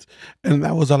jeans, and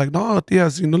I was like, "No,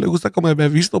 tía, si no le gusta como me he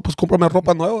visto, pues cómprame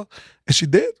ropa nueva." And she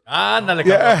did. Ándale,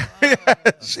 cabrón.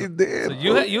 Yeah, she did.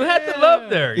 So you had the love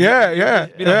there. yeah.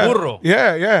 Mira, burro.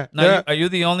 Yeah. Now, are you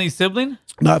the only sibling?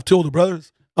 No, I have two older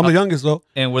brothers. I'm the youngest though.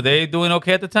 And were they doing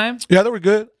okay at the time? Yeah, they were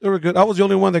good. I was the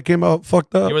only one that came out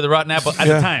fucked up. You were the rotten apple at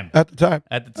the time. At the time.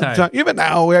 At the time. Even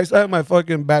now, I still have my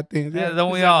fucking bad things. Yeah, don't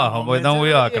we all, homeboy? Don't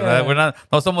we all? Carnal? We're not,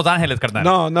 no somos ángeles,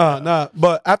 carnal. No.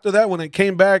 But after that, when I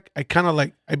came back, I kind of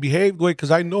like I behaved way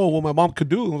because I know what my mom could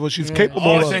do, what she's capable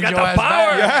Oh, of. she Send got your the ass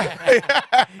power.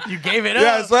 back. You gave it up.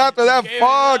 Yeah, so after that, gave it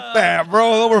fuck up. that,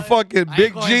 bro. Those were fucking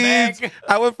big going jeans. back.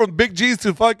 I went from big jeans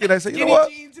to fucking. I said, you know Skinny what?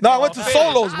 jeans No, I and went to all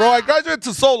solos, bro. I graduated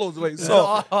to solos, way.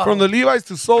 So from the Levi's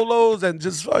to solos, and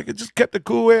just fucking just kept it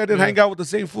cool way. I didn't hang out with the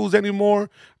same fools anymore.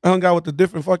 I hung out with the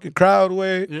different fucking crowd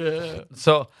way. Yeah.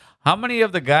 So, how many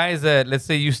of the guys that let's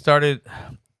say you started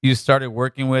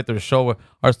working with or show with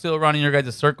are still around in your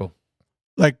guys' circle?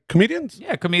 Like comedians,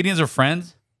 Yeah, comedians or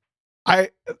friends. I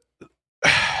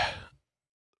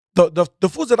the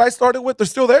fools that I started with, they're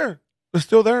still there. They're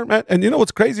still there, man. And you know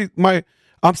what's crazy?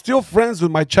 I'm still friends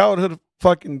with my childhood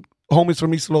fucking homies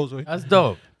from East Los. Way. That's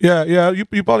dope. Yeah. You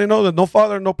probably know that No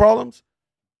Father, No Problems.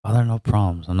 Oh, there are no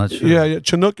problems. I'm not sure. Yeah.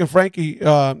 Chinook and Frankie,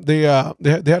 they had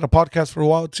a podcast for a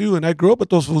while too, and I grew up with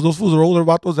those fools. Those fools are older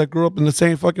vatos that grew up in the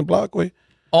same fucking block way.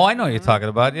 Oh, I know what you're talking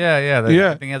about. Yeah.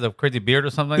 Yeah. I think he has a crazy beard or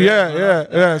something like that.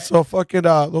 Yeah. So fucking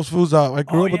those fools. I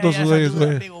grew up with those fools.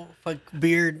 Big old fuck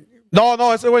beard. No.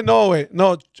 I said wait, no. Ese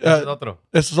es otro.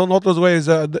 Esos son otros ways.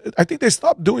 I think they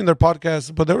stopped doing their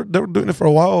podcasts, but they were doing it for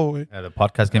a while. Way. Yeah, the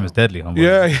podcast game is deadly, homeboy.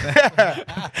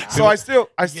 Yeah. So I still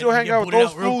hang out with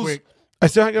those fools. I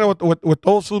still hang out with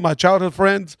those fools, my childhood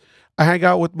friends. I hang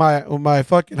out with my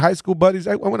fucking high school buddies.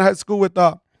 I went to high school with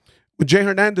Jay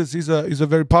Hernandez. He's a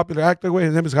very popular actor.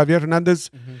 His name is Javier Hernandez.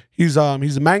 He's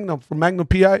Magnum from Magnum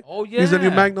PI. Oh, He's the new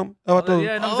yeah. Magnum. Yeah, I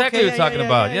know exactly what you're talking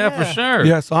about. Yeah, for sure.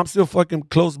 Yeah, so I'm still fucking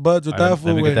close buds with All right, that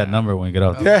let fool. me get that number when we get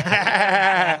out.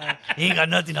 Yeah. He ain't got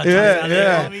nothing on Yeah, China,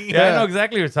 yeah. homie. Yeah, I know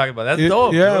exactly what you're talking about. That's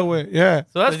dope. Yeah, bro. wait, yeah.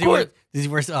 So that's Does he cool. wear, does he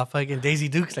wear fucking Daisy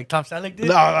Dukes like Tom Selleck did?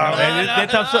 No. Man,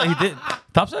 he did.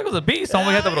 Tom Selleck was a beast.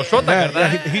 Homeboy had the brochota, Yeah,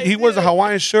 ¿verdad? he wears a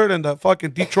Hawaiian shirt and the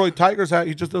fucking Detroit Tigers hat.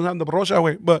 He just doesn't have the brocha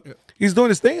way, but he's doing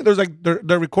his thing. There's like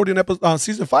they're recording episode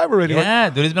season 5 already. Right? Yeah,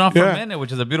 dude, he's been on for Yeah. a minute,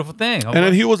 which is a beautiful thing. And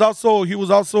then he was also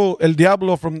El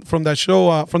Diablo from that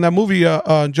show from that movie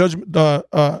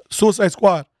Suicide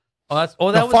Squad. that the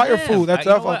was fire him. fool, that's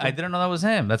you know that what? fucker. I didn't know that was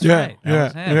him. That's Yeah, right. That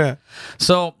was him. yeah.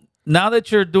 So now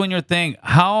that you're doing your thing,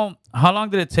 how long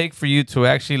did it take for you to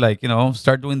actually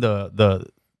start doing the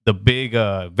big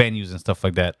venues and stuff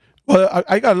like that? Well,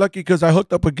 I got lucky because I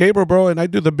hooked up with Gabriel, bro, and I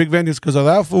do the big venues because of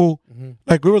that fool.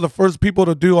 Like we were the first people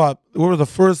to do. We were the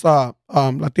first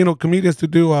Latino comedians to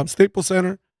do Staples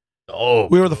Center. Oh,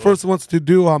 We were the first ones to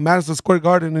do Madison Square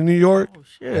Garden in New York.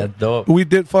 that's dope. We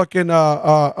did fucking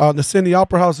the Sydney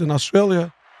Opera House in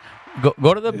Australia.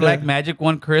 Go to the Black Magic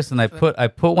one, Chris, and I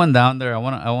put one down there. I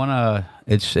wanna.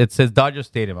 It says Dodger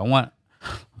Stadium. I want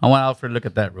Alfred to look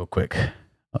at that real quick.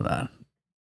 Hold on.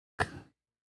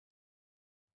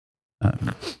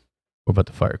 We're about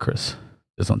to fire Chris.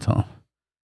 Just don't tell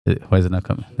him. Why is it not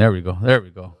coming? There we go.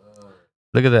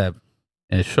 Look at that.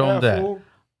 And show him that. Fool.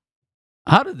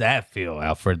 How did that feel,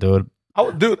 Alfred, dude? I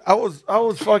was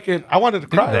fucking. I wanted to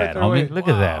Look cry at that, right there. homie. Wait. Look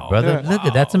at that, brother. Yeah. Look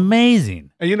at that's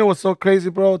amazing. And you know what's so crazy,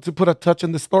 bro? To put a touch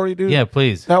in the story, dude. Yeah,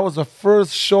 please. That was the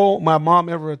first show my mom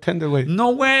ever attended with.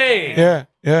 No way.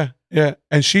 Yeah.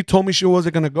 And she told me she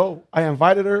wasn't gonna go. I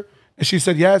invited her, And she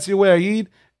said, yeah, sí voy a ir.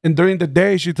 And during the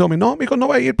day, she told me, no, mijo, no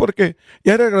voy a ir porque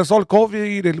ya regresó el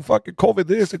COVID, el fucking COVID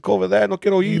this, el COVID that, no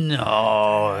quiero ir.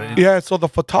 No. Yeah, so the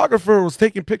photographer was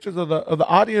taking pictures of the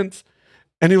audience,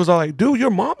 and he was all like, dude, your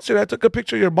mom's here. I took a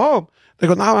picture of your mom. They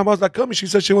go, nah, my mom's not coming. She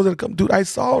said she wasn't coming. Dude, I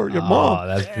saw her, your mom.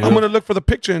 That's I'm beautiful. going to look for the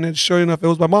picture, and then sure enough, it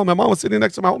was my mom. My mom was sitting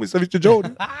next to my homie, Ceviche Joe.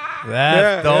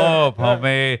 That's dope,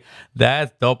 homie.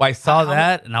 That's dope. I saw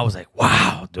that, and I was like,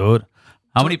 wow, dude.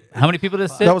 How many people did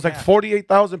sit? That was like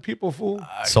 48,000 people, fool.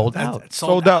 Sold out.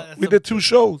 Sold out. We did 2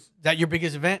 shows. Is that your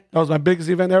biggest event? That was my biggest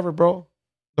event ever, bro.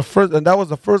 That was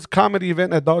the first comedy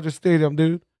event at Dodger Stadium,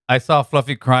 dude. I saw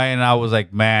Fluffy crying, and I was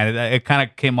like, man, it kind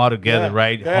of came all together, Yeah,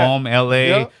 right? yeah. Home,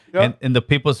 LA, Yeah. And the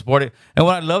people supported. And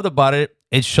what I loved about it,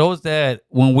 it shows that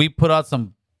when we put out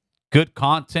some good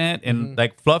content, and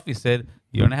like Fluffy said,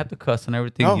 you don't have to cuss and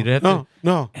everything. No, you don't have to.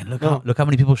 no. And look how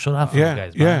many people showed up for you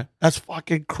guys, man. Yeah, that's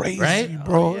fucking crazy, Right?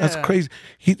 bro. Oh, That's yeah. crazy.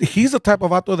 He's the type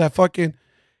of vato that fucking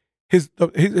he's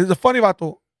a funny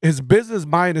vato. His business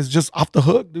mind is just off the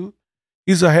hook, dude.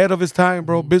 He's ahead of his time,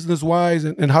 bro, business wise,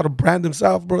 and how to brand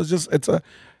himself, bro. It's a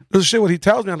shit. What he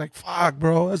tells me, I'm like, fuck,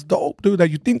 bro, that's dope, dude. That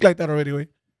you think like that already, way,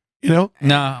 you know?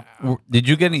 Now, did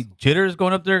you get any jitters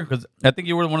going up there? Because I think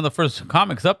you were one of the first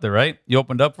comics up there, right? You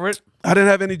opened up for it. I didn't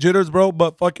have any jitters, bro,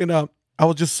 but fucking I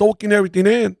was just soaking everything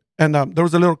in, and there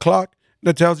was a little clock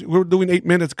that tells you we were doing 8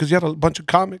 minutes because you had a bunch of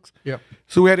comics. Yeah.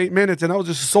 So we had 8 minutes, and I was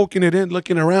just soaking it in,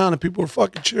 looking around, and people were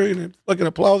fucking cheering and fucking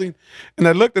applauding. And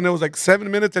I looked, and it was like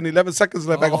 7 minutes and 11 seconds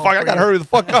left. I go, fuck, I gotta hurry the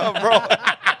fuck up, bro.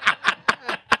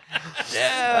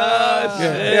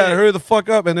 Yeah, hurry the fuck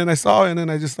up. And then I saw it, and then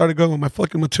I just started going with my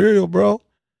fucking material, bro.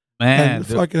 Man, And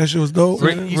fucking that shit was dope.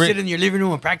 Rick- man. You sit in your living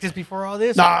room and practice before all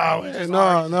this? Nah, Or you man, just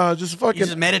no, just You fucking.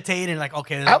 just meditate and like,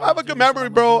 okay. I have a good memory,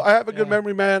 bro. I have a good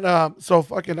memory, man. So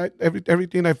fucking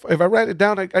everything. If I write it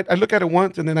down, I look at it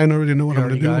once, and then I already know what I'm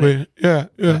gonna already got do. With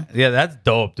it. Yeah. yeah, that's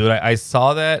dope, dude. I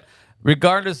saw that.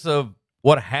 Regardless of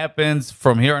what happens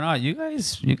from here on out, you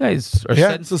guys are Yeah,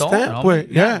 set in it's a stone, stamp, homie. way.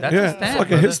 Yeah, that's a yeah. stamp, Fucking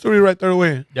brother. history right there,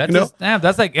 way. That's you know? a stamp.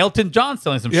 That's like Elton John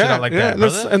selling some shit out like that,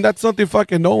 let's- brother. and that's something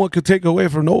fucking no one could take away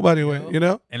from nobody, way. You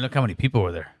know, And look how many people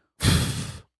were there.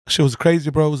 shit was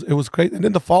crazy, bro. It was crazy. And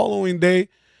then the following day,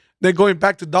 then going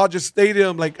back to Dodger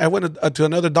Stadium, like I went to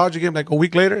another Dodger game like a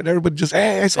week later, and everybody just,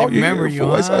 hey, I saw you. remember here, you,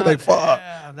 fool. I saw you. huh? Like, fuck.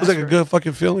 Yeah, It was like a good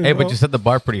fucking feeling. Hey, bro. but you set the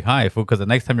bar pretty high, fool, because the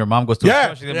next time your mom goes to a Yeah,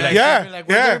 show, she's gonna be like, yeah,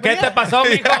 yeah. ¿Qué te pasó,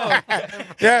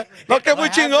 mijo? Yeah, no, que muy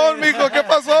chingón, mijo. ¿Qué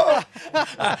pasó?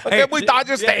 Que muy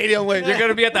Dodger Stadium, güey. You're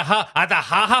gonna be at the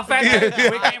Haha Factory.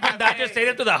 We came from Dodger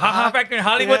Stadium to the Haha Factory in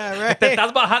Hollywood. Yeah, right. Te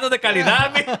estás bajando de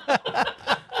calidad, mijo.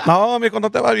 No, mijo, no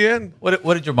te va bien.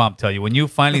 What did your mom tell you when you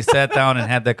finally sat down and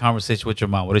had that conversation with your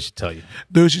mom? What did she tell you?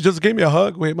 Dude, she just gave me a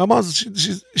hug. Wait, my mom's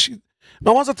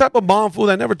my mom's the type of mom, fool,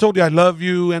 that never told you I love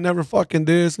you and never fucking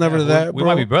this, never that, We bro.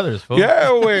 might be brothers, fool.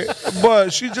 Yeah, wait,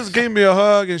 but she just gave me a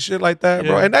hug and shit like that,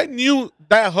 bro. Yeah. And I knew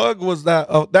that hug was that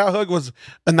hug was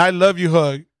an I love you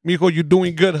hug, mijo, you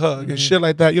doing good hug and shit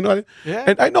like that. You know what I mean? Yeah.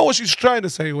 And I know what she's trying to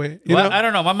say, wait. You Well, know? I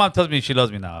don't know. My mom tells me she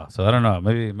loves me now, so I don't know.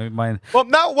 Maybe mine. Well,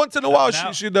 now once in a while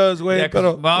Now- she does, wait. Yeah, 'cause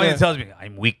but, mom even tells me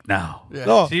I'm weak now.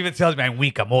 No. She even tells me I'm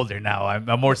weak. I'm older now. I'm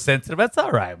more sensitive. That's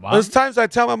all right, mom. There's times I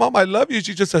tell my mom I love you,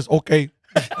 she just says, okay.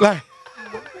 Like,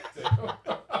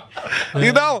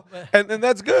 you know, and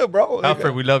that's good, bro.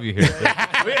 Alfred, we love you here.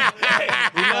 we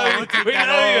love you. We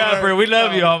love you, Alfred. We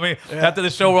love you, homie. After the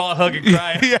show, we're all hugging,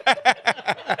 crying.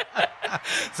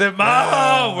 Say,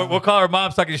 mom. We'll call her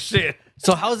mom talking shit.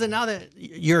 So how is it now that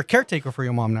you're a caretaker for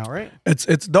your mom now, right? It's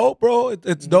dope, bro.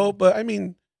 It's dope, but I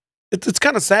mean, it's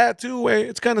kind of sad too. Way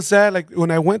it's kind of sad. Like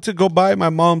when I went to go buy my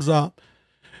mom's,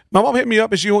 my mom hit me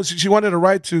up and she wanted to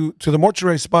ride to the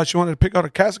mortuary spot. She wanted to pick out her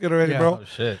casket already, Yeah. bro. Oh,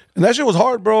 shit. And that shit was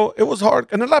hard, bro. It was hard.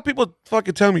 And a lot of people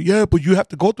fucking tell me, yeah, but you have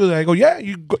to go through that. I go, yeah,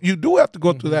 you do have to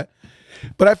go through that.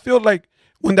 But I feel like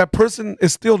when that person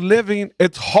is still living,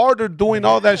 it's harder doing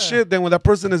all that shit than when that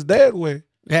person is dead. Way.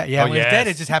 Yeah, yeah. Oh, when it's dead,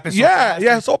 yes. it just happens. So Yeah, fast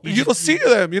yeah. and So you don't just- see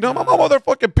them, you know. My mom over there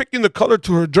fucking picking the color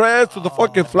to her dress, to the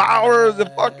fucking flowers, and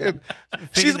fucking.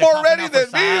 She's the more coffin ready out than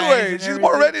for me, signs way. and She's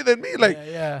more everything. ready than me. Like,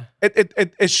 Yeah.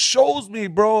 it shows me,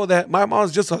 bro, that my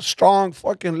mom's just a strong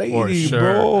fucking lady, sure.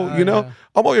 bro. You know,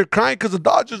 I'm over here crying because the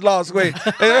Dodgers lost. Wait.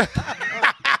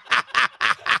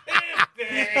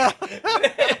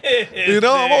 You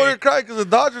know, I'm over here crying because the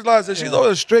Dodgers lost, and she's over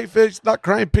there straight face, not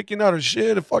crying, picking out her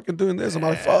shit, and fucking doing this. I'm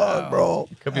like, fuck, bro.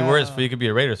 Could be worse for you. Could be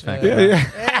a Raiders fan. Yeah, yeah.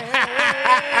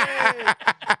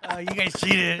 You guys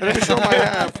cheated. Let me show my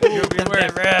hand. Could be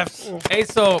worse. refs. Hey,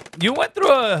 so you went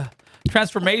through a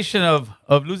transformation of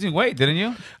losing weight, didn't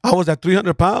you? I was at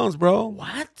 300 pounds, bro.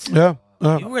 What? Yeah.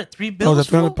 You were at 3 I was bills. at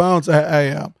 300 pounds.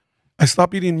 I I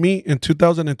stopped eating meat in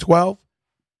 2012.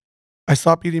 I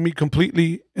stopped eating meat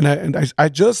completely, and I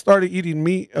just started eating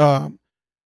meat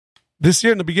this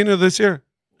year, in the beginning of this year.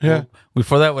 Yeah.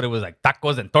 Before that, what it was like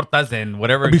tacos and tortas and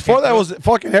whatever. Before that was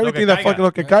fucking everything that fucking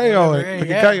lo que caiga. Lo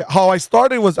que caiga. How I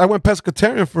started was I went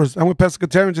pescatarian first. I went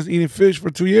pescatarian, just eating fish for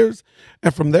 2 years,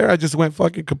 and from there I just went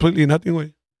fucking completely nothing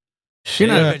way. You're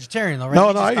not a vegetarian, though, right?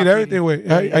 No, I eat everything way.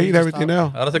 I eat everything now.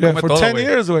 For 10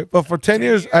 years, but for 10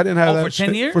 years I didn't have that. For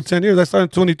 10 years? For 10 years, I started in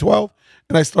 2012,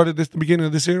 and I started this the beginning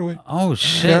of this year way. Oh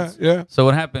shit! Yeah. So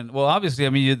what happened? Well, obviously, I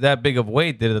mean, you're that big of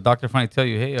weight. Did the doctor finally tell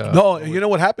you, hey? No, you know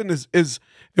what happened is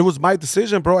it was my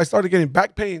decision, bro. I started getting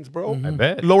back pains, bro. I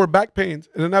bet. Lower back pains,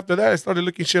 and then after that, I started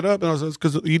looking shit up, and I was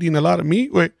because of eating a lot of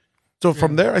meat. Wait, so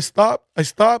from there, I stopped,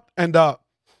 and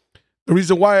the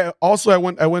reason why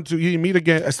I went to eating meat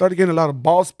again. I started getting a lot of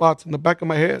bald spots in the back of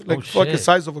my head, like fucking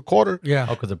size of a quarter. Yeah.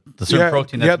 Oh, because the certain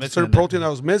protein. That's the certain protein I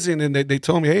was missing, and they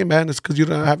told me, hey man, it's because you're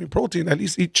not having protein. At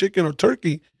least eat chicken or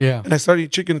turkey. Yeah. And I started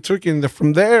eating chicken and turkey, and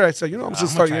from there, I said, you know, I'm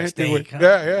just starting anything with.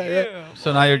 Yeah.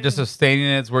 So now you're just sustaining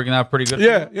it. It's working out pretty good.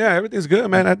 Yeah, everything's good,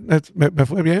 man. That's me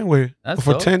fue bien, güey.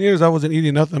 For 10 years, I wasn't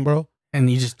eating nothing, bro. And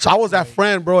you just... So I was that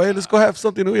friend, bro. Hey, let's go have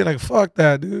something to eat. Like, fuck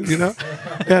that, dude, you know?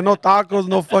 Yeah, no tacos,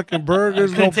 no fucking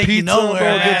burgers, no pizza, bro.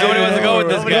 Nobody wants to go with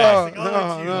this guy.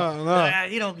 No.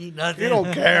 You don't eat nothing. He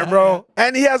don't care, bro.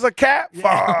 And he has a cat.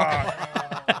 Fuck.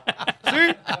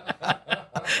 See?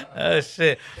 Oh,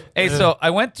 shit. Hey, so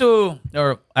I went to,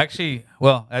 or actually,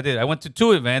 well, I did. I went to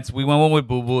 2 events. We went one with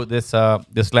Boo Boo this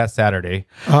last Saturday.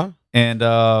 Uh-huh.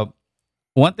 And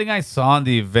one thing I saw on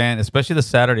the event, especially the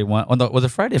Saturday one, was it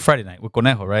Friday night with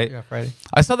Conejo, right? Yeah, Friday.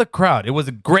 I saw the crowd. It was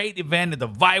a great event. The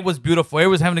vibe was beautiful.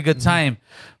 Everyone was having a good time.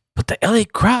 But the LA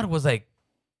crowd was like,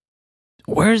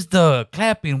 where's the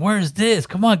clapping? Where's this?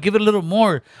 Come on, give it a little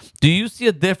more. Do you see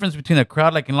a difference between a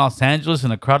crowd like in Los Angeles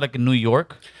and a crowd like in New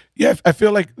York? Yeah, I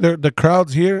feel like the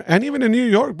crowds here, and even in New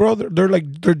York, bro,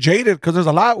 they're jaded because there's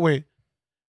a lot way.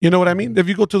 You know what I mean? If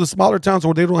you go to the smaller towns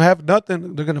where they don't have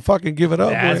nothing, they're gonna fucking give it up.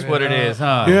 That's what it is,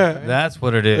 huh? Yeah, that's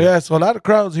what it is. Yeah, so a lot of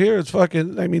crowds here is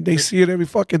fucking. I mean, they see it every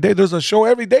fucking day. There's a show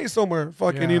every day somewhere.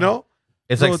 Fucking, you know.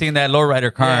 It's like seeing that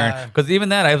lowrider car. Because even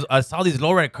that, I saw these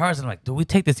lowrider cars, and I'm like, do we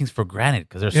take these things for granted?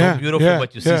 Because they're so beautiful,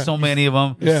 but you see so many of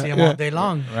them. You see them all day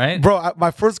long, right? Bro,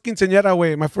 my first quinceañera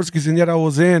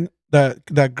was in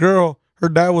that girl. Her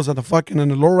dad was in the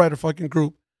lowrider fucking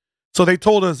group. So they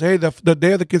told us, hey, the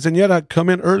day of the quinceañera, come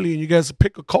in early and you guys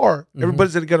pick a car.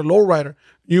 Everybody's gonna get a lowrider.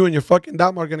 You and your fucking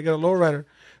dama are gonna get a lowrider.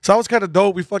 So I was kind of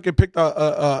dope. We fucking picked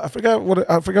I forgot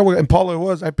what Impala it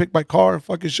was. I picked my car and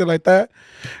fucking shit like that.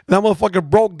 And that motherfucker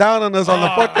broke down on us on the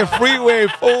fucking freeway,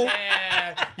 fool.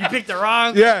 You picked the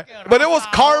wrong. Yeah, but it was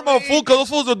karma, fool, because those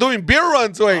fools were doing beer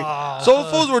runs, wait. So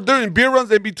those fools were doing beer runs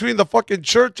in between the fucking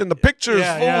church and the pictures,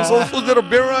 fool. So those fools did a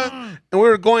beer run,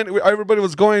 and everybody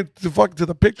was going to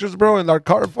the pictures, bro, and our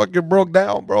car fucking broke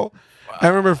down, bro. I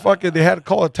remember fucking they had to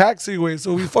call a taxi, way,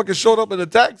 so we fucking showed up in a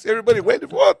taxi. Everybody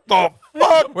waited. What the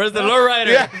fuck? Where's the lowrider?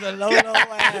 Yeah. The low way.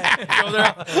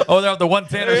 They're off the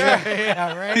 110 or something.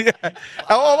 Yeah, right. Yeah.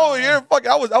 I'm over here, fuck.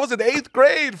 I was in 8th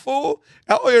grade, fool.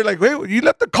 I'm over here like, wait, you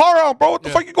left the car out, bro. What the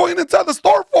fuck you going inside the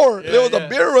store for? There was a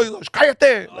beer run. Like,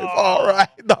 cállate. Like, all right,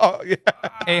 no, yeah.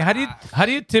 Hey, how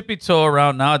do you tippy toe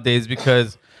around nowadays?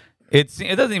 Because it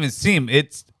doesn't even seem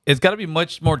it's got to be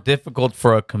much more difficult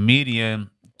for a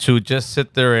comedian to just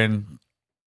sit there and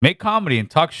make comedy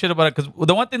and talk shit about it. Because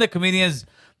the one thing that comedians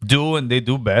do and they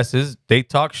do best is they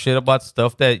talk shit about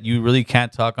stuff that you really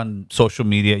can't talk on social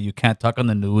media. You can't talk on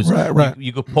the news. Right.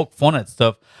 You could poke fun at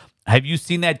stuff. Have you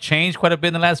seen that change quite a bit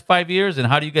in the last 5 years? And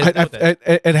how do you guys deal with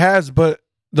that? It has, but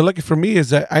the lucky for me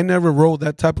is that I never wrote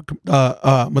that type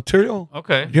of material.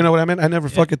 Okay. You know what I mean? I never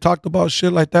fucking talked about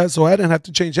shit like that. So I didn't have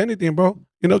to change anything, bro.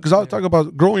 You know, because I was talking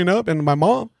about growing up and my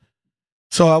mom.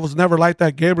 So I was never like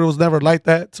that. Gabriel was never like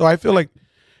that. So I feel like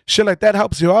shit like that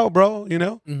helps you out, bro. You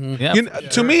know? Yeah,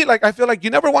 to me, like, I feel like you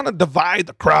never want to divide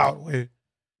the crowd.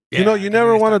 You know, you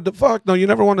never want to you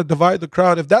never want to divide the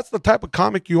crowd. If that's the type of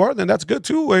comic you are, then that's good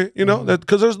too. You know,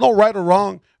 because there's no right or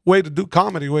wrong way to do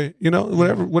comedy. You know,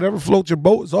 whatever floats your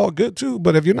boat is all good too.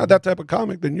 But if you're not that type of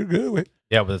comic, then you're good.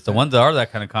 Yeah, but it's the ones that are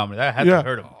that kind of comedy that had to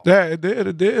hurt them. Yeah, it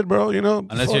did, bro. You know,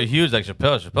 unless you're huge like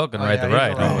Chappelle. Chappelle can write the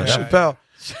ride.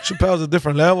 Chappelle's a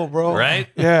different level, bro. Right?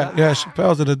 Yeah.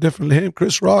 Chappelle's at a different level.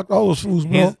 Chris Rock, all those fools,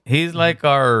 bro. He's like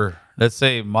our, let's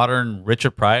say, modern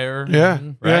Richard Pryor. Yeah.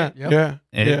 Right? Yeah.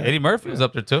 Eddie Murphy was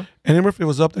up there too. Eddie Murphy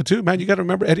was up there too. Man, you got to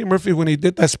remember Eddie Murphy when he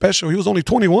did that special, he was only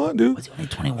 21, dude. Was he only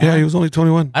 21? Yeah, he was only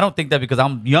 21. I don't think that because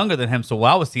I'm younger than him, so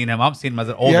while I was seeing him, I'm seeing him as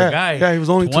an older guy. Yeah, he was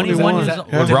only 21. Was that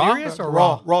Delirious or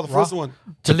Raw? Raw, the first one.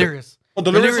 Delirious. Oh,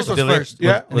 Delirious was Delirious first.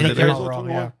 Yeah. was He came Delirious? out wrong,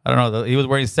 yeah. I don't know. He was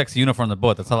wearing sexy uniform in the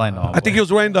boat. That's all I know. I think he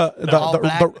was wearing the all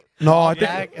black, no, all I think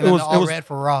black, it and then was the all red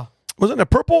for Raw. wasn't it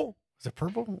purple? Was it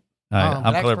purple? I'm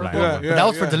Black's colorblind. purple. Yeah, But that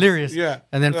was for Delirious. Yeah.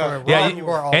 And then Yeah. for Raw, Yeah, you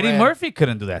wore all Eddie red. Murphy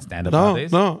couldn't do that stand up No,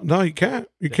 nowadays. no, you can't.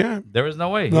 You can't. There was no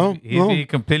way. No, He'd no. be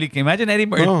completely. Imagine Eddie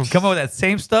Murphy No. come up with that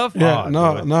same stuff. Yeah, Oh,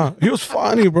 no, dude. no. He was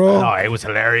funny, bro. No, it was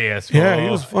hilarious. Yeah, bro. he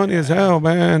was funny as hell,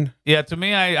 man. Yeah, to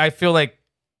me, I feel like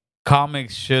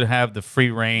comics should have the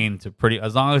free reign to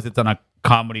as long as it's on a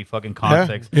comedy fucking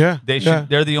context. yeah, They should. yeah.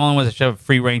 They're the only ones that should have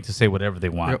free reign to say whatever they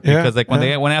want. Yeah, Because like when yeah.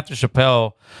 they went after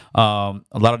Chappelle,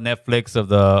 a lot of Netflix of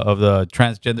the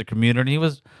transgender community,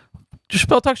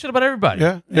 Chappelle talks shit about everybody.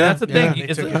 Yeah, And yeah, that's the yeah. thing.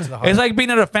 They took it to the heart. It's like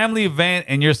being at a family event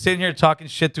and you're sitting here talking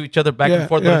shit to each other back and Yeah,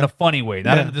 forth, but yeah. in a funny way,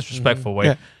 not in a Yeah. disrespectful way.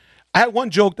 Yeah. I had one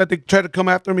joke that they tried to come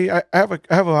after me. I have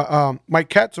a my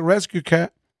cat's a rescue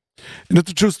cat, and it's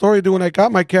a true story. Dude, when I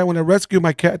got my cat, when I rescued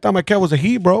my cat, I thought my cat was a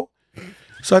he, bro.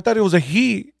 So I thought it was a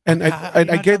he, and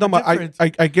I gave them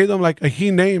I gave them like a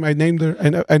he name. I named her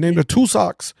and I named her Two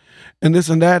Socks, and this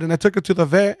and that. And I took her to the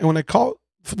vet, and when I called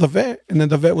for the vet, and then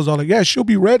the vet was all like, "Yeah, she'll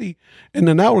be ready in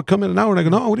an hour. Come in an hour." And I go,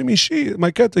 "No, what do you mean she? My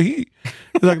cat's a he."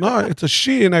 He's like, "No, it's a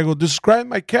she." And I go, "Describe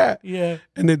my cat." Yeah.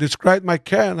 And they described my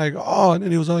cat, and I go, "Oh," and then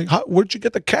he was like, "Where'd you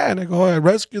get the cat?" And I go, "Oh, I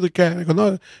rescued the cat." And I go,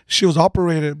 "No, she was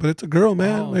operated, but it's a girl,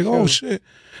 man." I'm like, "Oh shit!"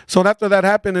 So after that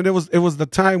happened, and it was the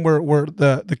time where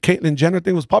the Caitlyn Jenner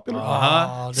thing was popular.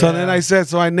 Oh, So then I said,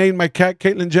 so I named my cat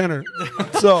Caitlyn Jenner.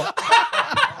 So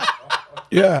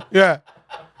yeah.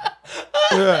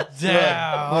 Damn.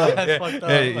 That's fucked up.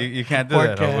 Hey, you can't do Poor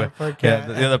that. cat, poor Yeah,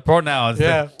 cat. the pronouns.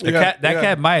 Yeah. The Yeah, cat. That yeah.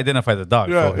 cat might identify the dog.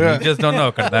 Yeah, so yeah. You just don't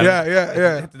know.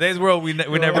 Yeah. In today's world, we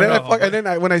never And then,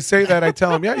 know. when I say that, I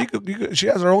tell him, yeah, you could, she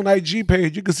has her own IG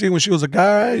page. You can see when she was a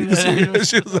guy. You can see when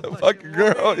she was a fucking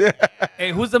girl. Yeah.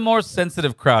 Hey, who's the more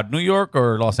sensitive crowd, New York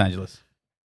or Los Angeles?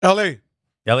 LA.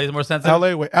 LA is more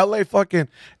sensitive. LA fucking,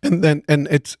 and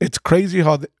it's crazy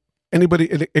how anybody,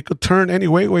 it could turn any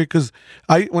way, because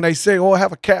when I say, oh, I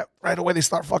have a cat, right away they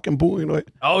start fucking booing. Like,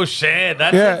 Oh shit!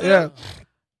 That's yeah.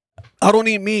 I don't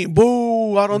eat meat.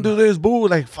 Boo. I don't do this. Boo.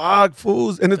 Like, fuck,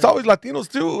 fools. And it's always Latinos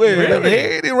too. Like, Really? they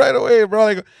hate it right away, bro.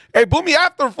 Like, hey, boo me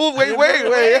after, fool. Wait.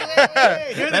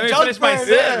 Let me finish my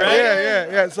set,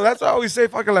 right? Yeah. So that's why I always say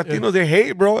fucking Latinos, they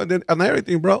hate, bro, and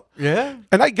everything, bro. Yeah.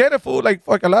 And I get it, fool. Like,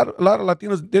 fuck, a lot of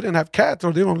Latinos didn't have cats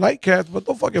or they don't like cats, but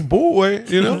don't fucking boo, way,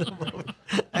 you know?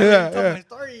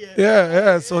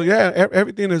 Yeah. So yeah,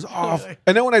 everything is off.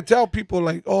 And then when I tell people,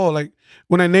 like, oh, like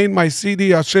when I named my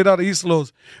CD, straight out of East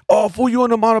Los, oh, fool, you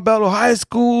in the Montebello High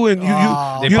School, and They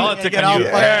you politic get on out you.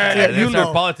 fucking- Yeah, you they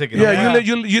start know. politicking. yeah,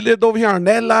 you lived over here on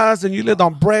Nellas, and you lived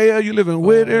on Brea, you live in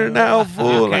Whittier now,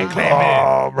 fool. can't Like, claim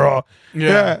oh, bro.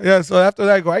 Yeah. So after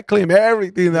that, I claim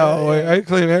everything now. I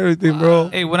claim everything, bro.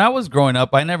 Hey, when I was growing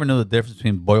up, I never knew the difference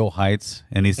between Boyle Heights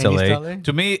and East And LA. East LA?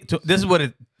 To me, this is what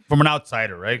it from an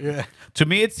outsider, right? Yeah. To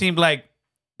me, it seemed like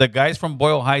the guys from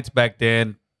Boyle Heights back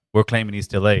then were claiming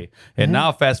East LA, and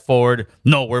now fast forward,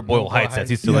 no, we're Boyle Heights.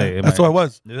 That's East LA. Yeah, that's what it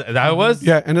was. Is that how it was?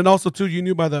 Yeah, and then also too, you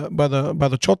knew by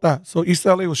the Chota. So East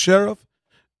LA was sheriff,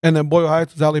 and then Boyle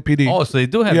Heights was LAPD. Oh, so they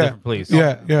do have Yeah. different police.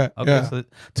 Yeah. Okay. So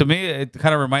to me, it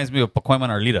kind of reminds me of Pacoima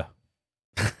and Arleta,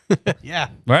 Yeah.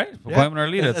 right? Yeah. Pacoima and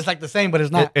Arleta. It's like the same, but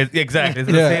it's not. Exactly. It's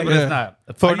the Yeah, same, but yeah. it's not.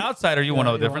 For an outsider, you won't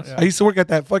know the difference. I used to work at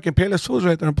that fucking Payless Foods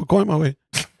right there in Pacoima, way.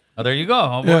 Oh, there you go,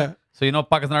 homeboy. Yeah. So you know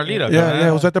Pacas and Arleta. Yeah,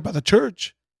 it was right there by the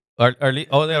church. Oh,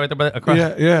 yeah, right there by across.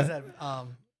 Is Yeah. that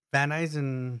Van Nuys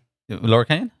and Lower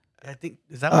Canyon? I think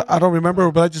is that I don't remember,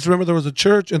 but I just remember there was a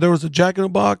church and there was a Jack in the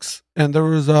Box and there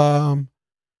was fuck.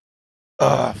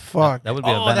 That would be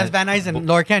a that's Van Nuys and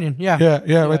Lower Canyon. Yeah.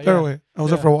 Yeah, right there. yeah. Way. I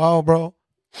was there for a while, bro.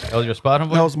 That was your spot,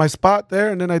 homeboy? That was my spot there,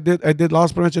 and then I did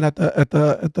loss prevention at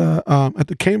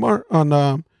the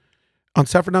Kmart on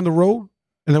San Fernando Road,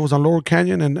 and it was on Laurel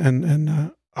Canyon, and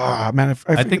man,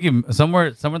 I think you somewhere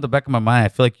in the back of my mind, I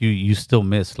feel like you still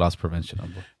miss loss prevention,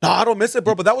 homeboy. no, I don't miss it,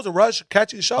 bro. But that was a rush.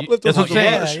 Catching shoplifters That's what was I'm a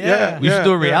saying. rush. Yeah. We should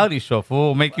do a reality show, fool.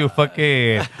 We'll make you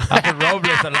fucking Alfred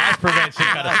Robles, the loss prevention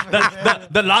kind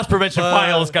of the loss prevention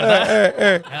files kind of.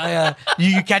 Hey. Yeah.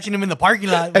 You catching them in the parking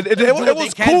lot. And it Do what they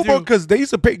was can cool, do. bro, because they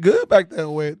used to pay good back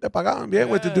then. Way they pagaban bien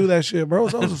way to do that shit, bro.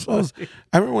 So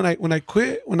I remember when I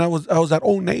quit, when I was at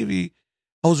Old Navy,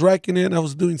 I was racking in. I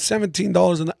was doing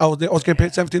 $17 an. I was getting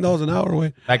paid $17 an hour.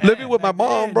 Way living with my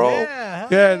mom, bro.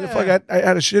 Yeah, Fuck, I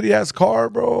had a shitty ass car,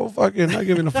 bro. Fucking not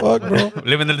giving a fuck, bro.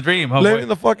 Living the dream, homeboy. Living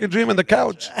the fucking dream on the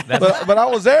couch. But I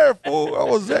was there, fool. I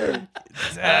was there.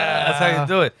 That's how you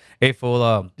do it. Hey,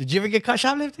 fool. Did you ever get caught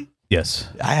shoplifting? Yes.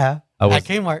 I have. I was- At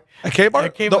Kmart. At Kmart?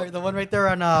 At Kmart, the one right there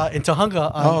on in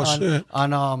Tujunga. Oh, shit.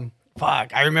 On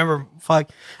fuck, I remember.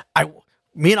 Fuck,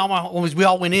 me and all my homies, we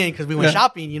all went in because we went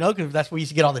shopping, you know, because that's where we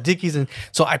used to get all the Dickies. And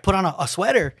so I put on a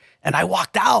sweater and I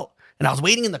walked out and I was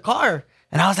waiting in the car.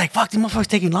 And I was like, fuck, these motherfuckers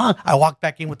taking long. I walked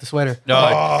back in with the sweater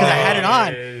because I had it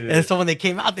on. And so when they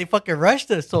came out, they fucking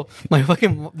rushed us. So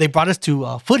they brought us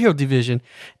to Foothill Division.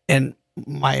 And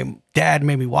my dad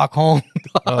made me walk home.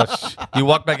 You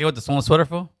walked back in with the swollen sweater,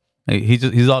 fool? Hey,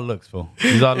 he's all looks, fool.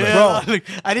 He's all looks. Look,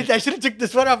 I should have took the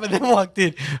sweater off and then walked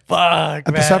in. Fuck,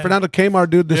 At the San Fernando Kmart,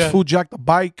 dude, this fool jacked a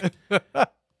bike.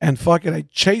 And fucking, I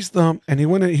chased him. And he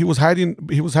went in, he was hiding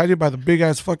by the big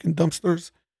ass fucking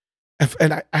dumpsters.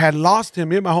 And I had lost him.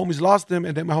 Me and my homies lost him.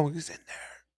 And then my homie, he's in there.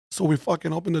 So we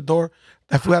fucking opened the door.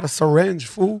 That fool had a syringe,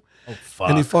 fool. Oh, fuck.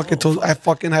 And he fucking told, I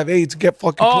fucking have AIDS. Get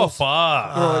fucking close.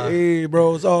 Fuck. Bro, hey,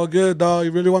 bro, it's all good, dog.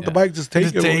 You really want the bike? Just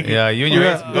take it. Yeah, you and your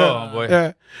AIDS can go, boy.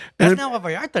 Yeah. That's not what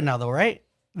Vallarta now, though, right?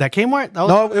 That Kmart? That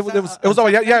No, it was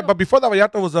Vallarta, but before that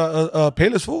Vallarta was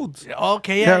Payless Foods.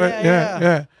 Okay,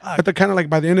 yeah. But they're kind of like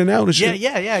by the In and Out and shit.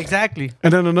 Yeah, exactly.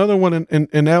 And then another one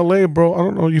in LA, bro. I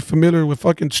don't know, you familiar with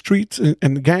fucking streets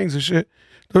and gangs and shit.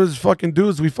 There was fucking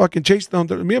dudes, we fucking chased them.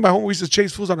 Me and my homie, we used to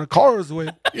chase fools on our cars away.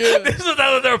 Yeah. This is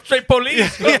how they're straight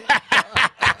police. Loss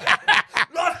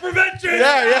prevention.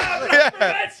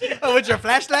 Yeah. With your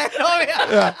flashlight? Oh,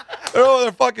 yeah.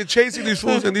 They're fucking chasing these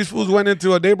fools, and these fools went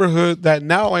into a neighborhood that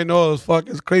now I know is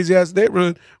fucking crazy ass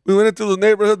neighborhood. We went into the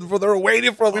neighborhood before they were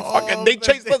waiting for us. They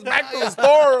chased us back to the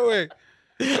store away.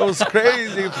 It was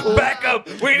crazy, fool. Back up.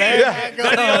 We need That's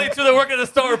the only two that work at the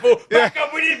store, fool. Back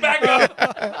up. We need back up.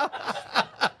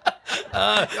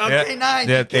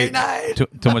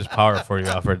 K9. Too much power for you,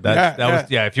 Alfred. That was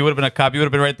if you would have been a cop, you would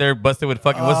have been right there, busted with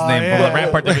fucking what's his name from the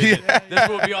Rampart Division. This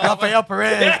would be all Rafael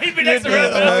Perez. Yeah, he'd be next to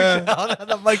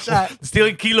the mugshot.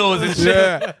 stealing kilos and shit.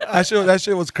 Yeah, that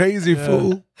shit was crazy,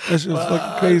 fool. That shit was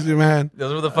fucking crazy, man.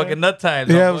 Those were the fucking nut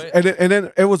times. Yeah, and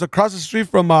then it was across the street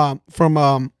from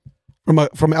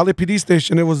LAPD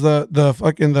station. It was the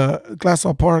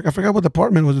Glassell Park. I forgot what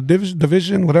department it was, a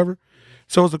division, whatever.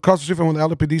 So it was across the street from the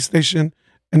LAPD station.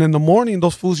 And in the morning,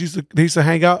 those fools used to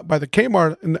hang out by the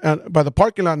Kmart and by the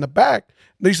parking lot in the back.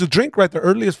 They used to drink right there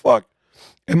early as fuck.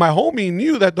 And my homie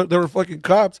knew that there were fucking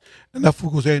cops. And that fool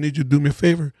goes, "Hey, I need you to do me a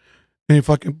favor." And he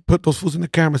fucking put those fools in the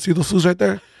camera. See those fools right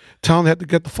there? Tell them they have to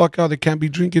get the fuck out. They can't be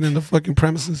drinking in the fucking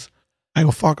premises. I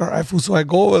go, "Fuck, all right, fool." So I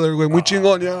go over there going, "We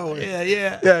chingon,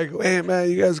 yeah. Yeah, I go, "Hey, man,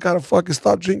 you guys got to fucking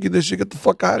stop drinking this shit. Get the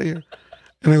fuck out of here."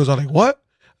 And he goes, "I'm like, what?"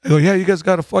 I go, "Yeah, you guys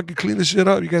got to fucking clean this shit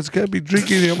up. You guys can't be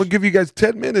drinking. I'm going to give you guys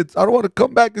 10 minutes. I don't want to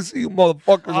come back and see you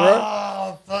motherfuckers, right?"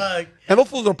 Oh, fuck. And those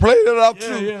fools are playing it out,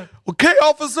 too. Yeah. "Okay,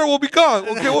 officer, we'll be gone.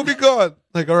 Okay, we'll be gone."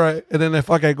 Like, all right. And then I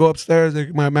go upstairs.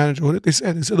 My manager, what did they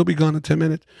say? They said they'll be gone in 10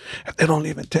 minutes. If they don't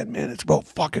leave in 10 minutes, bro,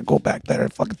 fucking go back there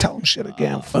and fucking tell them shit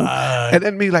again, fool. And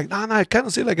then me like, nah, I kind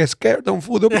of see like I scared them,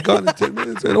 fool. They'll be gone in 10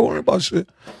 minutes. Don't worry about shit.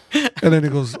 And then he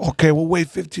goes, "Okay, we'll wait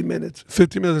 15 minutes.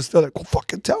 15 minutes is still like, go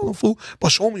fucking tell them, fool.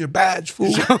 But show me your badge,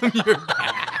 fool." Show me your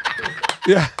badge.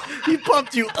 Yeah. He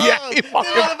pumped you up. Yeah, he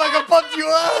fucking motherfucker pumped you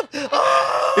up.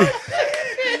 Oh,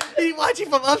 shit. He watching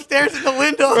from upstairs in the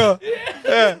window. Bro,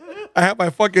 yeah. I have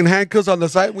my fucking handcuffs on the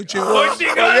side. When she go with the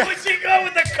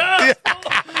cuffs.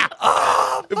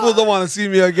 If fools don't want to see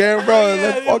me again, bro,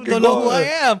 let's fucking don't go. know who I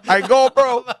am. I go,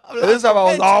 bro. And this time I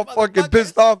was all fucking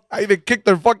pissed off. I even kicked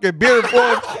their fucking beer,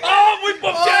 bro. We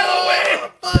pumped away.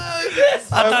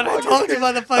 I thought I told you,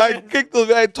 motherfucker. I kicked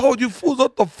them. I told you fools,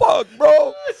 what the fuck,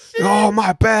 bro? Oh,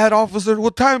 my bad, officer.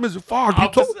 What time is it? Fuck. You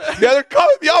told Yeah, they're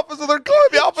calling me officer. They're calling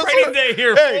me officer. Training day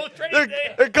here, hey, full training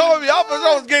day. They're calling me officer.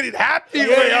 I was getting happy.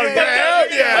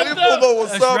 Yeah, these fools know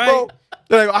what's That's up, right. bro.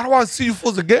 They're like, "I don't want to see you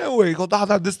fools again." Wait, go, "Nah,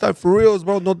 this time for reals,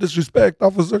 bro. No disrespect,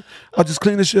 officer. I'll just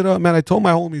clean this shit up, man." I told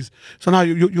my homies. So now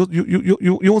you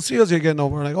won't see us here again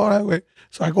over. Like, all right, wait.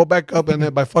 So I go back up and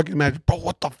then my fucking manager, "Bro,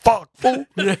 what the fuck, fool?"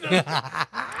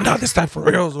 "No, this time for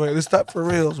reals, wait. This time for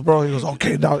reals, bro." He goes,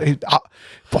 "Okay, now, hey,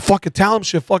 but fucking tell him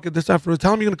shit. Fuck it, this time for real.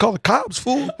 Tell him you're gonna call the cops,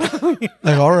 fool."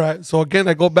 Like, all right. So again,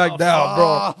 I go back down,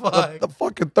 bro. The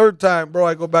fucking third time, bro,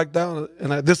 I go back down,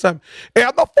 and this time, "Hey,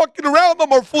 I'm not fucking around no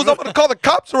more, fools. I'm gonna call the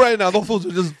cops right now." Those fools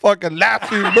are just fucking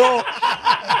laughing, bro.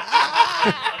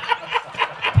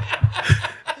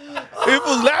 He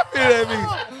was laughing at me.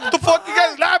 What the fuck you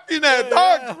guys laughing at,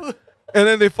 dog? And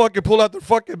then they fucking pull out their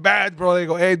fucking badge, bro. They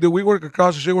go, "Hey, dude, we work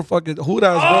across the street. We're fucking Hoodas,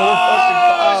 bro.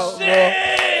 We're fucking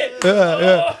Shit. bro."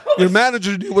 Yeah. Your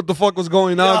manager knew what the fuck was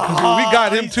going on because we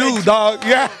got him too, dog.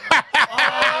 Yeah.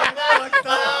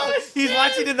 He's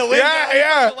watching in the window.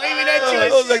 Yeah. Waving at you.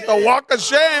 It was like the walk of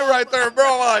shame right there, bro.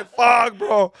 I'm like, fuck,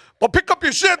 bro. But pick up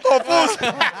your shit, though, fools.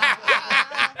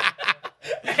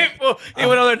 Hey, fool. He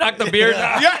went over there and knocked the beer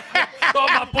down. Yeah.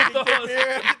 Toma, putos.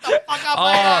 Get the fuck out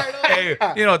my yard. Hey,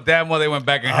 you know damn well they went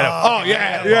back and had a Oh,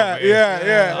 yeah.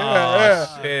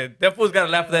 shit. That fool's got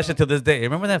to laugh at that shit till this day.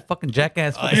 Remember that fucking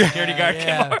jackass fucking security guard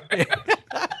came over?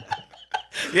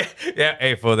 Yeah.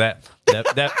 Hey, fool, that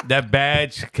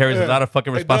badge carries a lot of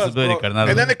fucking responsibility. It does,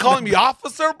 and then they calling me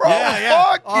officer, bro.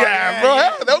 Fuck bro.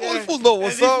 Hell, that only fools know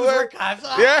what's up, man.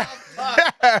 Yeah.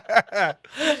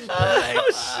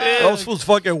 Oh, shit. Those fools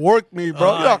fucking work me,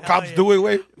 bro. You know how cops do it,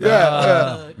 wait.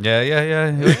 Yeah.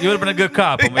 You would have been a good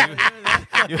cop. You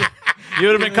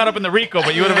would have been caught up in the RICO,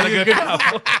 but you would have been a good cop.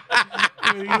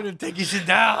 You would have taken shit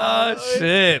down. Oh,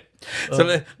 shit.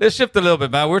 So let's shift a little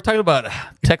bit, man. We're talking about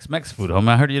Tex-Mex food, homie.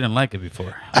 I heard you didn't like it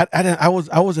before. I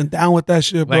wasn't down with that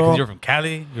shit, bro. Like, 'cause you're from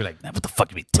Cali? You're like, nah, what the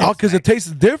fuck you mean Tex-Mex? Oh, because it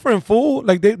tastes different, fool.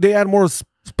 Like, they add more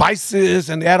spices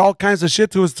and they add all kinds of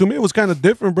shit to it. To me, it was kind of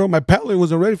different, bro. My palate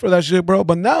wasn't ready for that shit, bro.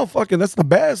 But now, fucking, that's the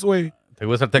best way.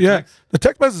 What's up, Tex-Mex? Yeah, the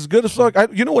Tex-Mex is good as fuck.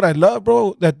 You know what I love,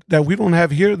 bro? That we don't have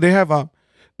here. They have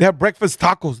breakfast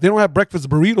tacos. They don't have breakfast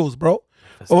burritos, bro.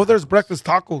 There's breakfast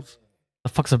tacos. The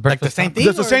fuck's a breakfast? Like the same thing?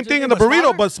 It's the same thing in the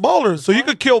burrito, but smaller. So you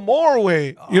could kill more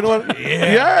way. You know what?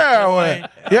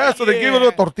 Yeah, so they give it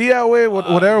a tortilla way,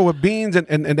 whatever, with beans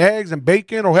and eggs and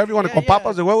bacon or however you want to, con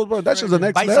papas and huevos, bro. That's just the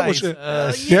next level shit.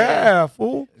 Yeah,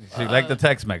 fool. So you like the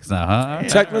Tex-Mex now, huh?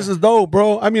 Tex-Mex is dope,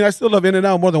 bro. I mean, I still love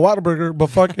In-N-Out more than Whataburger, but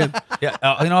fucking. Yeah,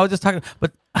 I was just talking,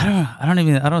 but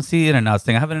I don't see In-N-Out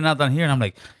thing. I have In-N-Out down here, and I'm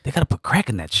like, they gotta put crack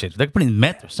in that shit. They're putting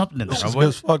meth or something in there. It's good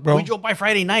as fuck, bro. We drove by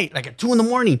Friday night, like at 2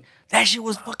 a.m. That shit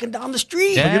was fucking down the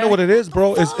street. Yeah. You know what it is,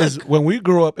 bro? Is when we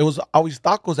grew up, it was always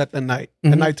tacos at the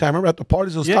nighttime. Remember at the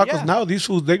parties, it was tacos. Yeah. Now these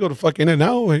fools, they go to fucking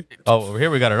In-N-Out. Oh, over here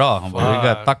we got it all. Homie. We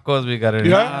got tacos, we got it.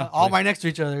 Yeah. All right next to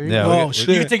each other. Yeah, Oh, shit.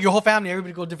 You can take your whole family,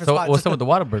 everybody go to different So spots. what's up with the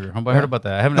Whataburger? I heard about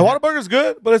that. I haven't. The Whataburger's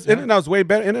good, but it's In-N-Out's way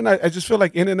better. In-N-Out, I just feel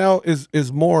like In-N-Out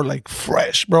is more like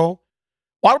fresh, bro.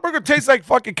 Whataburger tastes like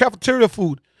fucking cafeteria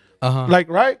food. Like,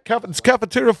 right? It's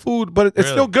cafeteria food, but it's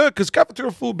still good because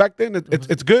cafeteria food back then,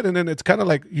 it's good. And then it's kind of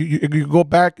like you go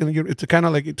back and it's kind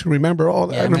of like to remember all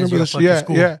that. I remember this. Yeah.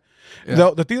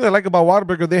 The thing that I like about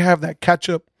Whataburger, they have that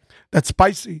ketchup that's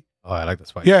spicy. Oh, I like the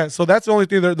spice. Yeah, so that's the only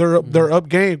thing they're up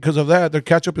game because of that. Their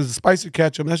ketchup is a spicy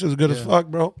ketchup. That's just good as fuck,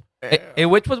 bro. Hey,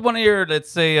 which was one of your,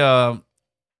 let's say,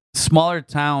 smaller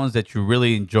towns that you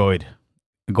really enjoyed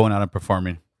going out and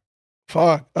performing?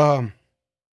 Fuck.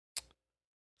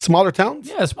 Smaller towns?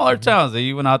 Yeah, smaller towns that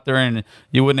you went out there and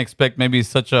you wouldn't expect maybe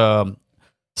such an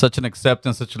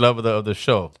acceptance, such a love of the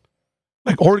show.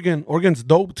 Like Oregon. Oregon's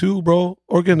dope too, bro.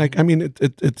 Oregon, like, I mean,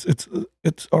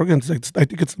 it's Oregon's. Like, I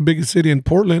think it's the biggest city in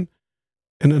Portland,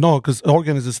 and no, because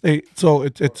Oregon is a state. So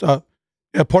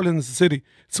Portland is a city.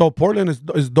 So Portland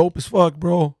is dope as fuck,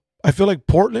 bro. I feel like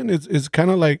Portland is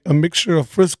kind of like a mixture of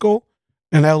Frisco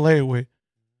and LA way.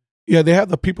 Yeah, they have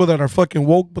the people that are fucking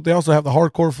woke, but they also have the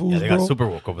hardcore fools. Yeah, they got super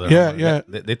woke over there. Yeah.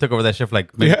 They took over that shit for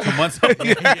like maybe 2 months. They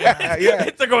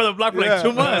took over the block for like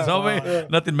 2 months.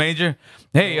 Nothing major.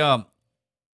 Hey,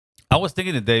 I was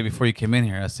thinking today before you came in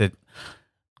here. I said,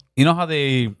 you know how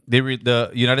the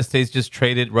United States just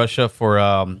traded Russia for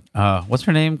what's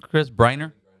her name, Chris?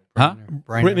 Briner? Huh?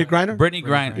 Brittany Griner? Brittany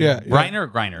Griner. Yeah. Briner or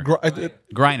Griner?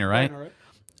 Griner, right? Griner, right?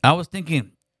 I was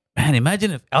thinking, man,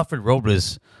 imagine if Alfred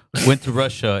Robles went to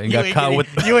Russia and got caught with.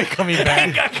 You ain't coming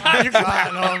back. You're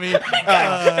crying on me. You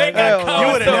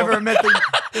would have never met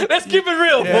the. Let's keep it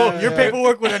real, fool. Your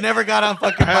paperwork would have never got on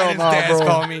fucking Biden's desk.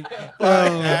 Call me.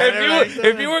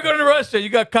 If you were going to Russia, you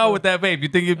got caught with that vape. You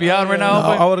think you'd be out right now?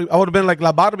 I would have been like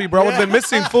La Barbie, bro. I would have been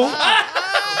missing, fool.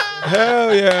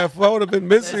 Hell yeah, I would have been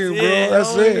missing, bro.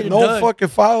 That's it. No fucking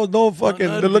files, no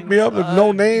fucking. They look me up,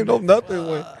 no name, no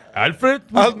nothing. Alfred?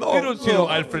 No, you don't see no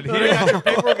Alfred here.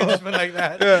 Paperwork and just been like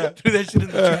that. Threw that shit in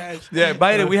the trash. Yeah,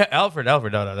 by the way, we have Alfred. No,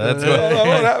 that's what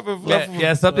happened.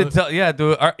 Yeah, something.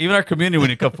 Dude. Even our community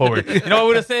wouldn't come forward. You know what we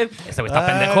would have said? That's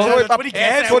what he gets.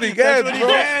 That's what he gets, bro.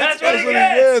 That's what he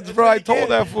gets, bro. I told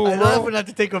that fool, bro. I love for not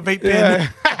to take a vape pen.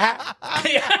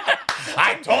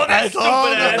 I told that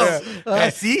stupid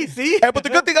ass. See? Hey, but the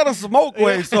good thing I don't smoke,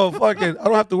 way, so fucking, I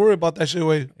don't have to worry about that shit,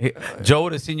 way. Joe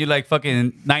would have seen you like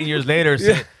fucking 9 years later.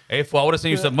 Say, hey, fool, I would have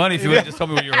sent you some money if you would have just told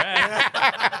me where you were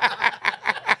at.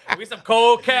 We some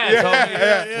cold cats,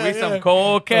 homie. We some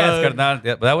cold cats. But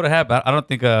that would have happened. I don't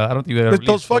think we would have.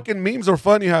 Those fucking memes are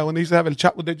funny, huh? When they used to have El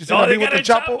Chapo. Did you see that meme with the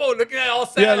Chapo? Look at that all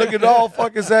sad. Yeah, look at all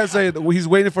fucking sad. Say he's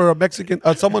waiting for a Mexican,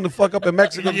 someone to fuck up in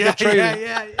Mexico to get traded.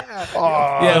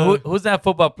 Yeah, who's that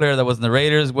football player that was in the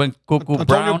Raiders? Went cuckoo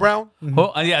Antonio Brown?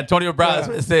 Antonio Brown. That's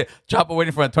what it said. Chapo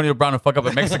waiting for Antonio Brown to fuck up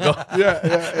in Mexico. But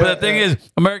the thing is,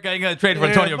 America ain't gonna trade for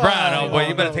Antonio Brown. Oh boy,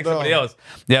 you better take somebody else.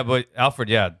 Yeah, but Alfred,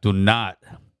 do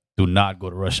not go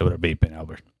to Russia with a vape pen,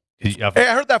 Albert. Yeah, Hey,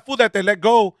 I heard that fool that they let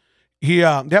go. They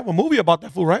have a movie about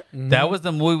that fool, right? that was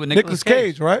the movie with Nicolas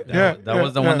Cage, right? That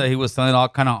was the one that he was selling all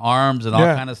kind of arms and all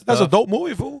kind of stuff. That's a dope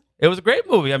movie, fool. It was a great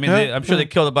movie. I mean, I'm sure they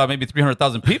killed about maybe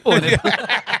 300,000 people in it.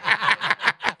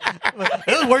 It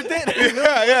was worth it.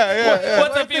 Yeah.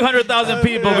 What's a few 100,000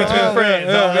 people between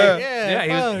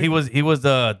friends? He was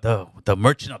the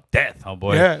merchant of death,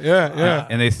 homeboy. Yeah.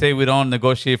 And they say we don't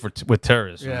negotiate with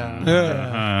terrorists.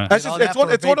 That's just, it's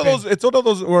one of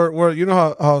those where you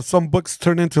know how some books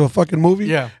turn into a fucking movie.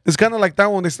 Yeah. It's kind of like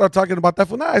that when they start talking about that.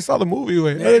 Nah, I saw the movie.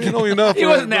 Wait, I didn't know enough. He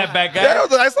wasn't that bad guy. Yeah,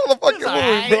 I saw the fucking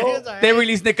movie, bro. They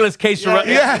released Nicolas Cage.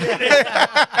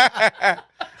 Yeah.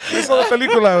 We saw the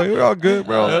película. We're all good,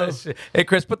 bro. Hey,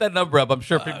 Chris, put that number up. I'm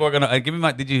sure people are gonna give me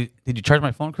my. Did you charge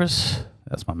my phone, Chris?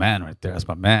 That's my man right there. That's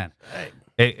my man.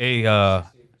 Hey,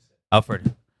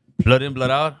 Alfred, blood in, blood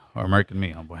out, or American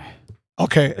Me, homeboy?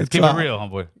 Okay, Let's keep it real,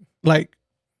 homeboy. Like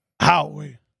how?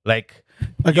 Wait. Like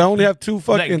I only have two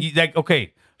fucking.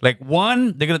 Like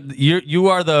one, they're gonna. You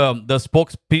are the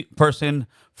spokesperson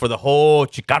for the whole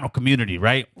Chicano community,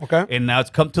 right? Okay. And now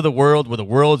it's come to the world where the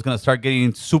world is gonna start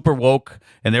getting super woke,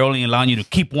 and they're only allowing you to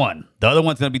keep one. The other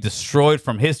one's gonna be destroyed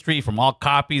from history, from all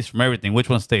copies, from everything. Which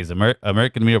one stays?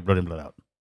 American Me or Blood in, Blood Out?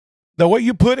 The way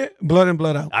you put it, blood in,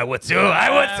 blood out. I would too. I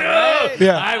would too.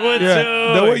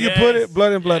 The way you put it,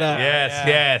 blood in, blood out.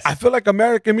 Yes. I feel like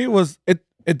American Me was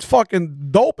it's fucking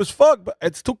dope as fuck, but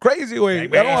it's too crazy. I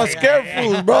don't want to scare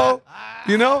fools, bro.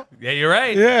 You know? Yeah, you're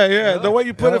right. Yeah. The way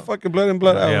you put it, fucking blood in,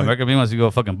 blood out. Yeah, American Me wants to go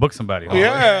fucking book somebody.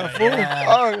 Yeah, fool.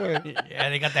 Oh, yeah,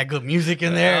 they got that good music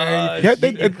in there. Yeah,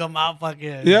 you come out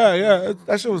fucking. Yeah.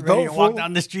 That shit was dope. You walk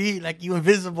down the street like you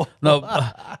invisible. No,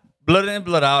 Blood In,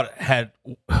 Blood Out had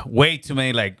way too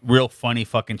many like real funny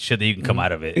fucking shit that you can come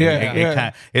out of it.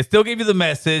 It still gave you the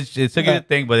message, it still gave you the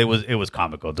thing, but it was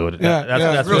comical, dude.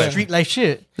 That's real street like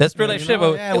shit. That's real like shit,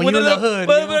 but when you're in the hood,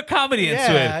 with a bit of comedy into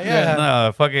it.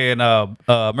 No, fucking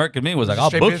American Me was like, I'll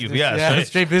book business. you.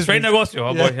 Straight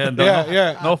negocio,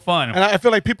 homeboy. No fun. And I feel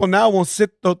like people now won't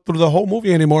sit through the whole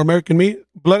movie anymore. American Me,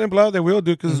 Blood and Blood, they will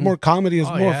do because it's more comedy, it's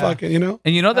more fucking, you know.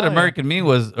 And you know that American Me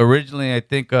was originally, I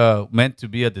think, meant to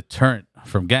be a deterrent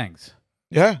from gangs.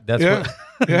 That's what.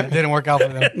 It didn't work out for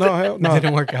them. No, hell no. It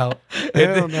didn't work out.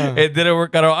 It didn't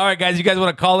work out. All right, guys, you guys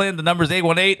want to call in? The number is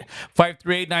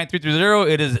 818-538-9330.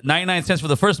 It is 99 cents for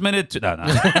the first minute. No.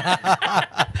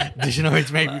 Did you know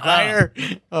it's made me fire?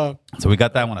 So we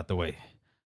got that one out the way.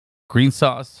 Green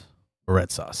sauce or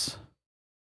red sauce?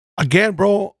 Again,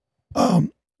 bro,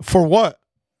 for what?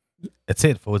 That's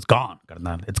it. It's gone.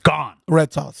 It's gone.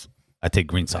 Red sauce. I take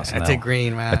green sauce. I take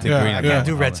green, man. I take green. I can't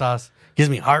do red sauce. Gives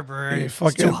me heartburn. It's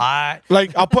too hot.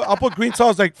 Like I'll put green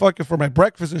sauce like fucking for my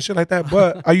breakfast and shit like that.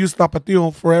 But I use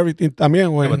tapatio for everything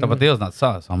también, güey. But tapatio is not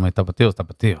sauce. I'm like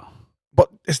tapatio. But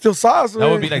it's still sauce. That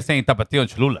would be like saying tapatio and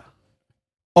Cholula.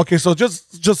 Okay, so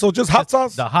just hot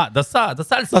sauce. The salsa. The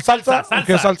salsa.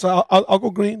 Okay, salsa. I'll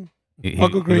go green. I'll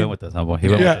go green. He went with us, boy.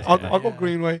 I'll go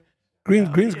green way.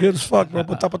 Green's good as fuck, bro.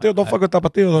 But tapatio, don't fuck with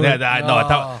tapatio.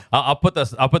 Though, I'll put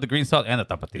the green sauce and the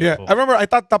tapatio. Yeah, I remember I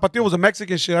thought tapatio was a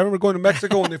Mexican shit. I remember going to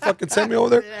Mexico when they fucking sent me over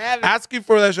there, asking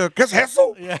for that shit. ¿Qué es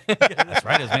eso? That's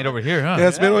right. It's made over here, huh? Yeah,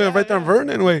 it's made over right there in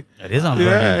Vernon, way. It is on Vernon.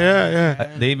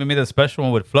 Yeah. They even made a special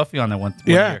one with Fluffy on that one.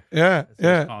 Yeah.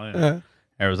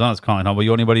 Arizona's calling, huh? But you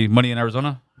owe anybody money in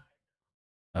Arizona?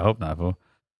 I hope not, fool.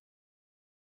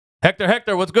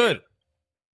 Hector, what's good?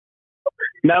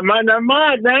 Not much,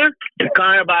 man. It's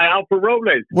calling by Alfred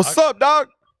Robles. What's up, dog?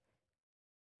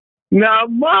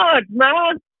 Not much,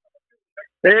 man.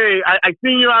 Hey, I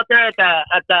seen you out there at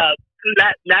the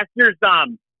last year's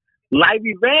live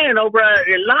event over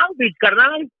in Long Beach,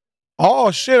 carnal.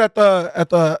 Oh shit! At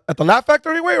the Laugh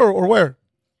Factory way or where?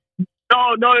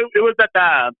 No, it was at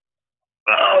the.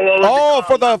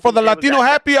 For the Latino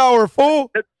happy hour, fool.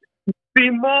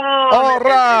 Simon. All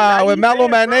right, with Malo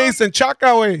Mayonnaise and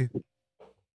Chaca, way.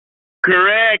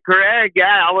 Correct.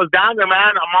 Yeah, I was down there,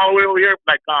 man. I'm all the way over here,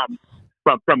 like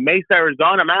from Mesa,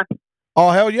 Arizona, man.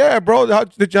 Oh hell yeah, bro!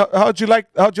 How'd you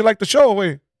like the show,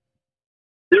 way?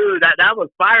 Dude, that was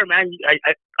fire, man.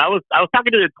 I was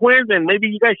talking to the twins, and maybe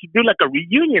you guys should do like a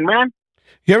reunion, man.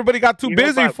 Everybody got too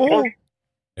busy, fool.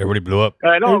 Everybody blew up.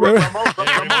 I know. Ramon. It's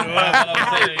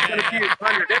gonna be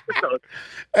 100 episodes.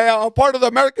 Hey, I'm part of the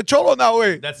American Cholo now,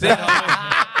 way. That's it.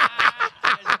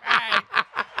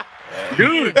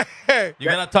 Dude, you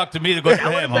gotta talk to me to go to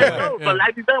him. But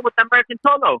like you said with American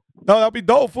Cholo. No, that'll be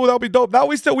dope, fool. That'll be dope. Now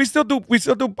we still do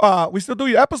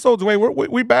your episodes, way.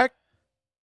 We back.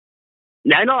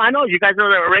 Yeah, I know. You guys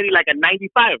are already like at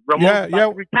 95. Ramon's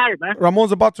about to retire, man.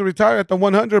 Ramon's about to retire at the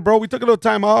 100, bro. We took a little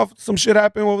time off. Some shit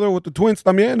happened over there with the twins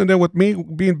también, and then with me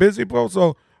being busy, bro.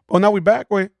 So Oh, now we back,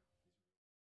 way.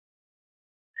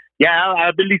 Yeah,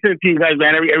 I've been listening to you guys,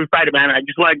 man, every Friday, man. I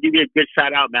just want to give you a good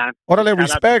shout out, man. Órale, Shout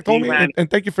respect, out to you, homie, man. and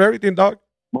thank you for everything, dog.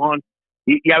 Come on.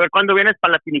 Y a ver cuando vienes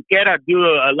para la Finiquera, do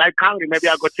a live comedy. Maybe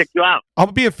I'll go check you out. I'll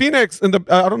be in Phoenix. I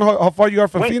don't know how far you are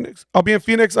from Phoenix. I'll be in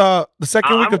Phoenix the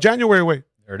second week of January, way.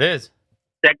 There it is.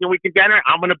 Second week of January,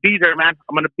 I'm gonna be there, man.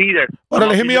 I'm gonna be there.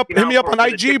 Órale, hit me up on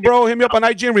IG, bro. Hit me up on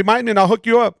IG and remind me, and I'll hook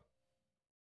you up.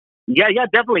 Yeah,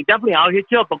 definitely. I'll hit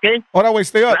you up, okay? Órale,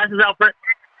 stay up. Gracias, Alfred.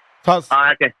 Toss.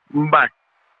 Okay, bye.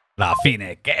 La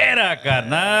Finiquera,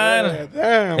 carnal.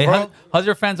 Damn, Hey, bro. how's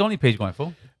your fans only page going,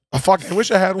 fool? I fucking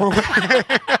wish I had one.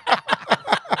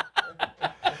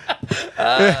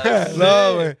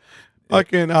 No, man.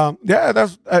 Fucking, yeah,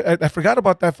 that's, I forgot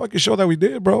about that fucking show that we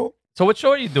did, bro. So what show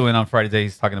are you doing on Friday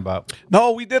he's talking about?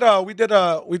 No, we did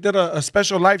a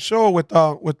special live show with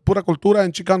Pura Cultura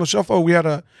and Chicano Shuffle. We had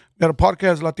a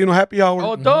podcast, Latino Happy Hour.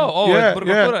 Oh, dope. Oh, Yeah, Pura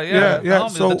yeah, Cultura. yeah, yeah.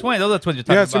 So, the twins. Those are the twins you're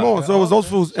talking Yeah, about. Simone. So it was those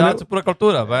fools. Shout out to Pura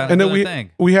Cultura, man. And then Do their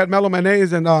thing. we had Melo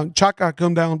Mayonnaise and Chaka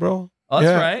come down, bro. Oh,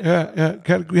 that's right.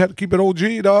 Yeah. We had to keep it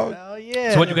OG, dog. Oh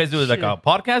yeah. So what you guys do is like a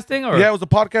podcasting or? Yeah, it was a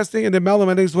podcasting, and then Melo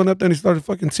Mayonnaise went up there and he started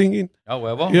fucking singing. Oh,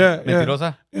 huevo. Yeah,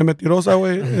 Mentirosa. Yeah, Mentirosa,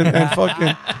 way. And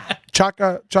fucking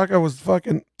Chaka was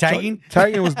fucking Tagging?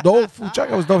 Tagging was dope. Fool.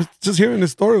 Chaka was dope. Just hearing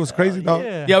this story was crazy, dog.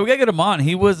 Yeah, we gotta get him on.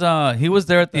 He was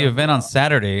there at the event on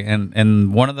Saturday,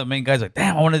 and one of the main guys like,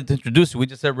 damn, I wanted to introduce you. We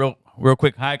just said real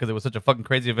quick hi because it was such a fucking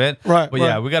crazy event. Right. But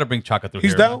yeah, we gotta bring Chaka through.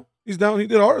 He's here, down. man. He's down. He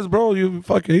did ours, bro.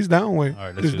 He's down, way. All right,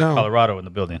 let's He's use down. Colorado in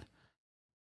the building.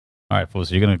 All right, fool.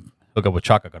 So you're gonna hook up with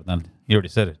Chaka, carnal. You already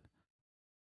said it.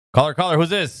 Caller, who's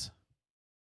this?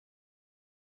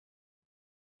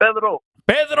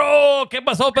 Pedro, ¿Qué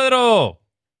pasó, Pedro?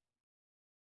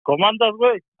 ¿cómo andas,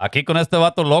 güey? Aquí con este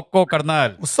vato loco,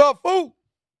 carnal. What's up, fool?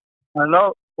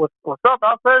 Hello. What's up,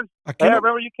 Alfred? I Hey, I can't.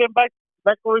 remember you came back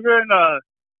over here in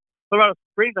Colorado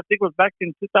Springs. I think it was back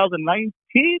in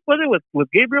 2019. Was it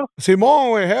with Gabriel?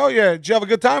 Simone, way. Hell yeah. Did you have a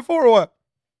good time for it or what?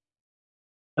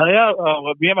 Yeah.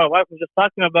 Me and my wife was just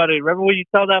talking about it. Remember when you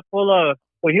tell that fool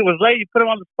when he was late, you put him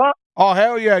on the spot? Oh,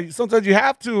 hell yeah. Sometimes you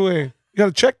have to, eh. You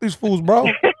gotta check these fools, bro.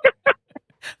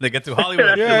 They get to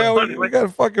Hollywood. Yeah, we gotta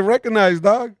fucking recognize,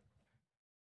 dog.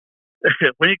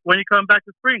 when you come back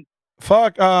to Springs?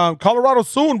 Fuck, Colorado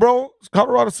soon, bro.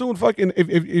 Colorado soon. Fucking,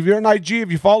 if you're an IG,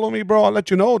 if you follow me, bro, I'll let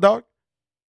you know, dog.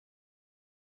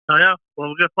 Oh yeah. Well,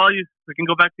 we'll just follow you. We can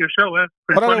go back to your show, man.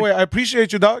 But anyway, I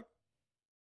appreciate you, dog.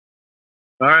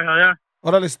 All right. Oh yeah.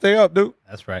 Órale, stay up, dude.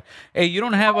 That's right. Hey, you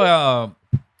don't have a.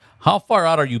 How far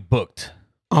out are you booked?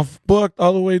 I'm booked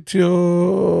all the way till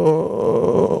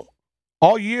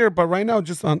all year, but right now,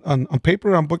 just on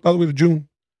paper, I'm booked all the way to June.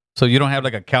 So you don't have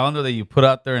like a calendar that you put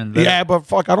out there and. Yeah, but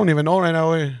fuck, I don't even know right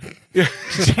now. Eh. Yeah.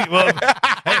 Well,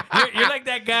 hey, you're like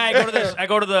that guy. I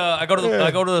go to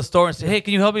the store and say, "Hey,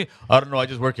 can you help me?" I don't know. I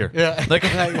just work here. Yeah. Like,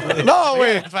 No,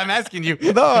 wait. That's why I'm asking you.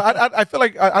 No, I feel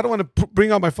like I don't want to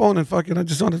bring out my phone and fucking. I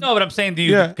just want to. no, but I'm saying, do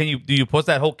you Yeah. do you post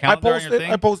that whole I calendar on post your it.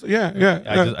 thing? I post it.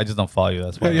 Yeah. I just don't follow you.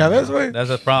 That's why. Yeah, that's right. That's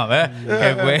the problem, eh?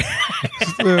 Yeah.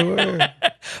 Okay,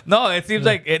 no, it seems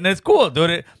like, and it's cool,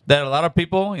 dude. That a lot of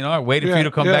people, are waiting for you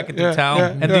to come back into town.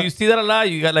 And do you see that a lot?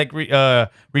 You got like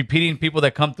repeating people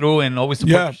that come through and always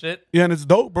support your shit. Yeah, and it's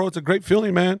dope, bro. It's a great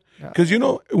feeling, man. Because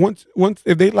once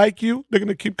if they like you, they're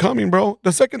gonna keep coming, bro.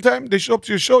 The second time they show up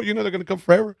to your show, they're gonna come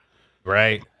forever.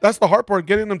 Right. That's the hard part,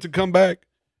 getting them to come back.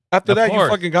 After Of that, course. you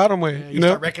fucking got them, way. You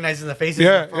start recognizing the faces.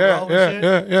 Yeah, in the front row and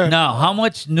shit. yeah. Now, how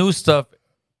much new stuff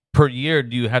per year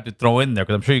do you have to throw in there?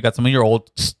 Because I'm sure you got some of your old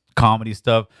comedy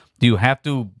stuff. Do you have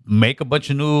to make a bunch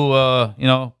of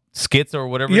new, skits or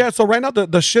whatever? Yeah. So right now,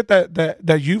 the shit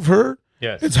that you've heard,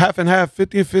 Yes. it's half and half,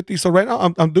 50-50. So right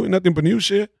now, I'm doing nothing but new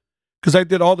shit because I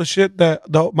did all the shit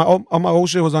that all my old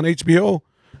shit was on HBO.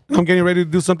 And I'm getting ready to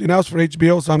do something else for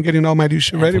HBO, so I'm getting all my new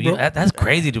shit ready, bro. That's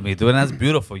crazy to me, dude. And that's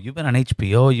beautiful. You've been on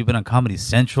HBO. You've been on Comedy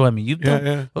Central. I mean, you've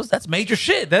done that's major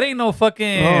shit. That ain't no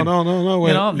fucking.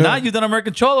 No. Now you've done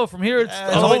American Cholo. From here, it's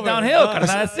all the way downhill.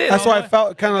 That's it. That's why I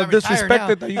felt kind of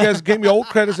disrespected that you guys gave me old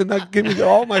credits and not give me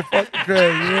all my fucking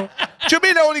credit. What you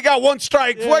mean I only got one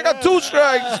strike? Well, I got two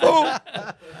strikes. Fool.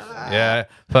 Yeah,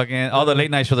 fucking all the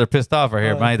late night shows are pissed off right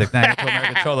here, man. Like, nah, you put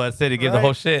American Cholo. That's it. He gave the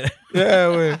whole shit. Yeah,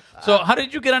 wait. So how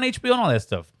did you get on HBO and all that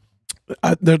stuff?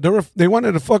 They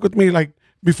wanted to fuck with me like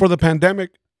before the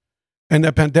pandemic, and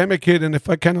the pandemic hit, and if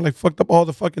I kind of like fucked up all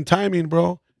the fucking timing,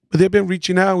 bro. But they've been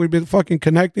reaching out. We've been fucking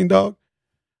connecting, dog.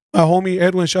 My homie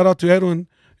Edwin, shout out to Edwin.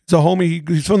 He's a homie.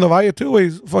 He's from the Valle too.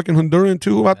 He's fucking Honduran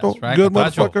too. Vato. That's right, Good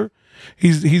Capacho. motherfucker.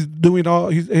 he's doing all.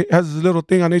 He has this little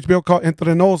thing on HBO called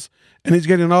Entre Nos, and he's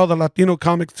getting all the Latino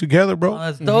comics together, bro. Oh,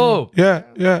 that's dope. Yeah.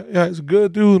 He's a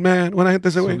good dude, man. When I hit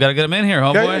this, So we gotta get him in here,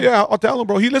 homeboy. yeah. I'll tell him,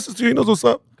 bro. He listens to you. He knows what's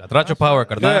up. Catracho power,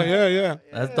 carnal. Yeah.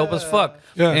 That's dope as fuck.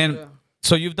 Yeah. And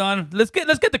so you've done. Let's get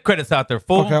the credits out there,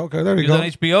 fool. Okay. There you You've go. done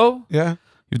HBO. Yeah.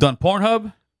 You've done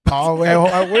Pornhub. Oh, well,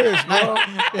 I wish, bro.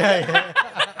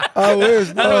 I wish,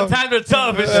 That's bro. what times are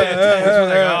tough and shit.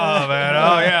 Oh man.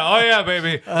 Oh yeah,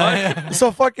 baby. Oh, yeah.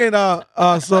 So fucking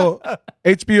so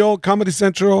HBO, Comedy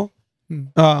Central,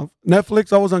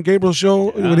 Netflix. I was on Gabriel's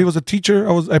show when he was a teacher.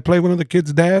 I played one of the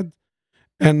kids' dad,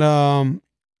 and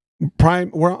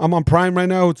Prime. I'm on Prime right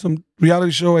now with some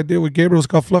reality show I did with Gabriel. It's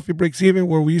called Fluffy Breaks Even,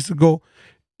 where we used to go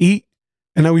eat.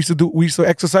 And then we used to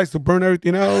exercise to burn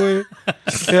everything out. We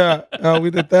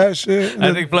did that shit. And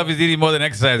I think Fluffy's eating more than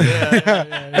exercise.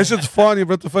 That shit's funny,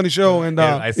 bro. It's a funny show. And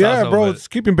I saw some bro, of it. it's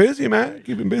keeping busy, man.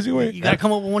 Keeping busy. Wait. You gotta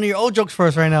come up with one of your old jokes for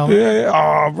us right now. Yeah.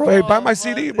 Oh, bro. Hey, buy my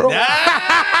CD, bro.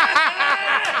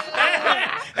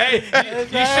 Hey, you should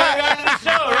have gone to the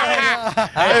show, right?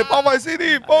 Hey, buy my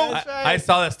CD, bro. I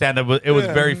saw that stand up. It was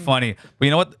very funny. But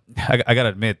you know what? I gotta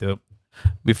admit, dude.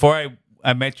 Before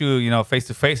I met you, face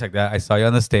to face like that, I saw you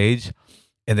on the stage,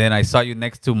 and then I saw you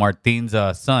next to Martin's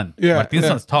son. Yeah, Martin's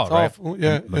son's tall, right? Fool.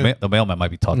 Yeah, The mailman might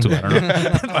be tall too. I don't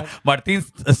know.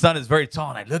 Martin's son is very tall,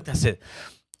 and I looked. I said,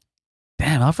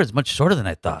 "Damn, Alfred's much shorter than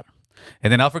I thought."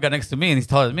 And then Alfred got next to me, and he's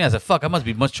taller than me. I said, "Fuck, I must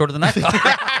be much shorter than I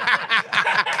thought."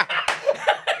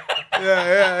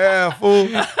 Yeah, fool.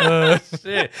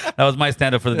 Shit. That was my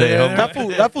stand up for the day.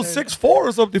 homie. That fool 6'4"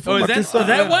 or something. Oh, is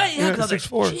that what? Yeah, Yeah, 'cause I was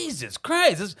 6'4". like, Jesus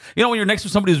Christ. When you're next to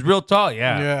somebody who's real tall,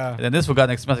 yeah. And then this one got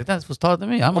next to me. I was like, that was taller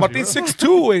than me. Martin's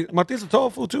 6'2". Wait, Martin's a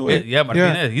tall fool too. Wait. Yeah,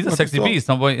 Martin is. He's a Martin's sexy tall. beast,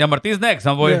 homeboy. Yeah, Martin's next,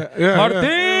 homeboy. Yeah.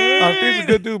 Martin! Martin's a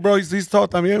good dude, bro. He's tall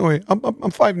to me anyway. I'm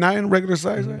 5'9", regular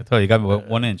size. I told you got me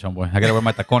 1 inch, homeboy. I gotta wear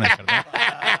my tacones. carnal.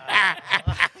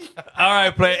 All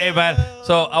right, play. Hey, man.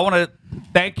 So I want to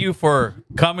thank you for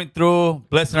coming through,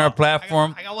 blessing our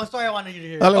platform. I got one story I wanted you to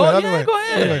hear. Dale, Oh, dale, yeah, dale. go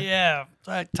ahead.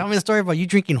 Yeah. Tell me the story about you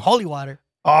drinking holy water.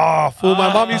 Oh, fool.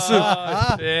 My mom used to.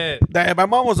 Oh, shit. Damn, my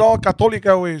mom was all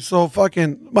Católica way. So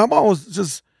fucking, my mom was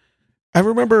just. I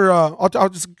remember. I'll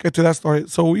just get to that story.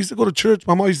 So we used to go to church.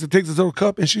 My mom used to take this little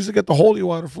cup, and she used to get the holy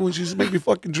water, fool, and she used to make me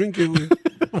fucking drink it.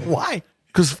 Why?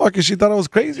 Cause fucking, she thought I was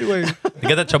crazy. Way. You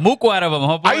get the chamuco out of him,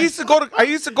 homeboy. I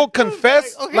used to go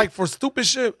confess like for stupid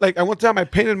shit. Like one time I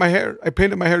painted my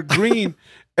hair green,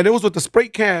 and it was with the spray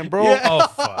can, bro. Oh,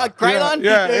 fuck. Krylon?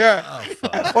 Yeah.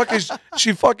 And fucking,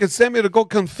 she fucking sent me to go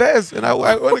confess, and I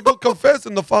went to go confess,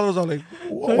 and the father was all like,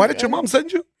 "Why did your mom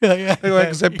send you?" Yeah.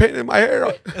 Because I painted my hair.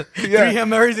 Yeah. 3 Hail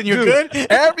Marys and you're Dude, good?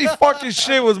 every fucking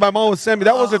shit was my mom would send me.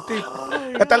 That was the thing.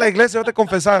 Hasta la iglesia, vete a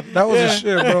confesar. That was the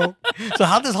shit, bro. So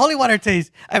how does holy water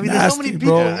taste? I mean, there's so Nasty, many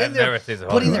people bro. in I've there never tasted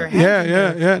holy putting water. their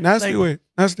hands. Yeah. Nasty Like- way.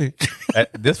 Nasty.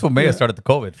 This fool may have started the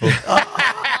COVID, fool.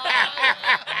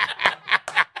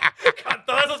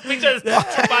 Todos esos pinches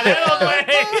chupaderos,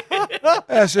 güey.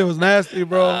 That shit was nasty,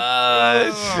 bro.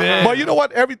 Oh, shit. But you know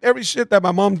what? Every shit that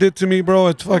my mom did to me, bro,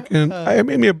 it's fucking. It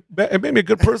made me a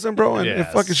good person, bro, and it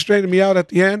Yes. fucking straightened me out at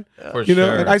the end. For You know,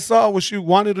 sure. and I saw what she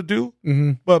wanted to do,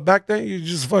 but back then you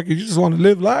just want to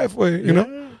live life, way, you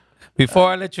know.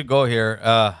 Before I let you go here,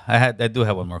 I do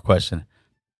have one more question.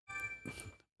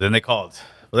 Then they called.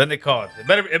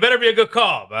 It better be a good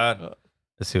call, man.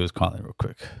 Let's see who's calling real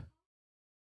quick.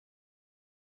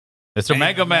 Mr.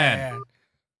 Mega Man.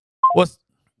 What's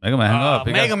Mega Man? Hung up.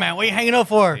 Mega Man, what are you hanging up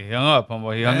for? He hung up,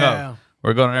 homeboy. He hung Yeah. up.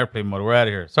 We're going on airplane mode. We're out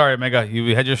of here. Sorry, Mega.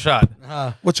 You had your shot.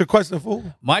 What's your question, fool?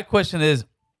 My question is,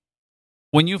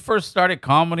 when you first started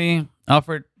comedy,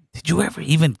 Alfred, did you ever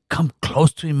even come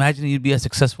close to imagining you'd be as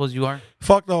successful as you are?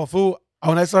 Fuck no, fool.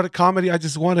 When I started comedy, I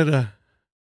just wanted to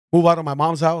move out of my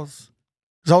mom's house.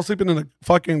 Cause I was sleeping in the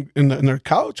fucking in her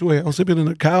couch. I was sleeping in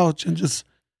her couch and I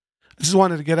just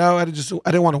wanted to get out. I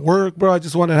didn't want to work, bro. I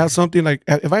just wanted to have something like,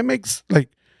 if I make like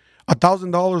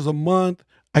 $1,000 a month,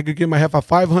 I could get my half at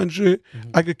 500.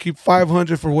 I could keep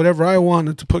 500 for whatever I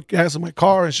wanted to put gas in my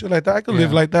car and shit like that. I could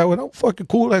live like that without fucking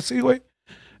cool. I see way.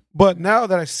 But now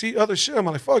that I see other shit, I'm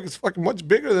like, fuck, it's fucking much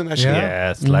bigger than that shit.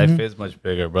 Yes, life is much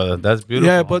bigger, brother. That's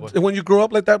beautiful. Yeah, but homeboy. when you grow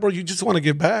up like that, bro, you just want to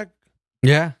give back.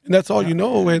 Yeah. And that's all you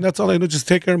know, and that's all I know. Just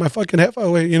take care of my fucking half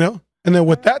away, you know? And then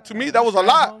with that, to me, that was a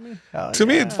lot. To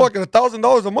me, it's fucking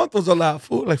 $1,000 a month was a lot,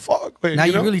 fool. Like, fuck, wait, Now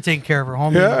you you're know? really taking care of her,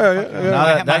 homie. Yeah.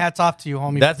 Now My hat's off to you,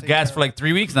 homie. That's Take gas care for like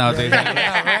 3 weeks nowadays.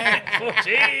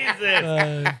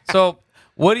 Jesus. So,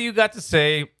 what do you got to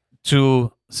say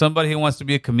to somebody who wants to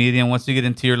be a comedian, wants to get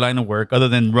into your line of work, other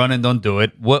than run and don't do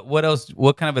it? What else?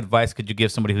 What kind of advice could you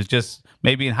give somebody who's just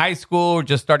maybe in high school or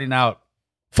just starting out?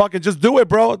 fucking just do it,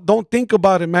 bro. Don't think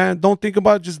about it, man. Don't think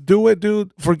about it. Just do it,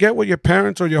 dude. Forget what your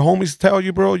parents or your homies tell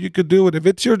you, bro. You could do it. If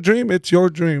it's your dream, it's your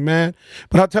dream, man.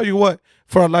 But I'll tell you what,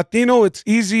 for a Latino, it's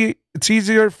easy. It's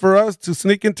easier for us to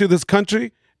sneak into this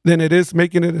country than it is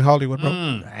making it in Hollywood,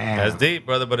 bro. That's deep,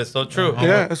 brother, but it's so true.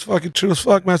 Yeah, it's fucking true as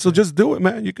fuck, man. So just do it,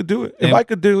 man. You could do it. If I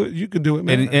could do it, you could do it,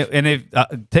 man. And if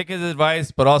take his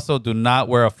advice, but also do not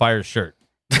wear a fire shirt.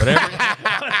 Whatever,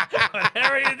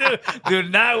 whatever you do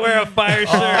not wear a fire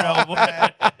shirt. Oh, boy.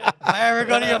 If I ever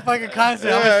go to your fucking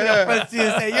concert, I'm gonna sit up front seat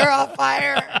and say, "You're on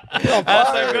fire." That's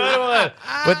a good one.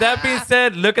 With that being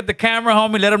said, look at the camera,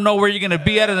 homie. Let them know where you're gonna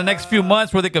be at in the next few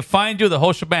months, where they can find you. The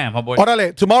whole shebang, my boy.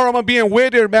 Orale, tomorrow I'm gonna be in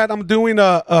Whittier, man. I'm doing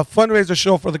a fundraiser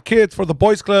show for the kids, for the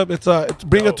boys club. It's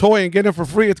bring a toy and get it for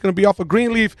free. It's gonna be off of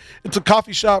Greenleaf. It's a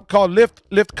coffee shop called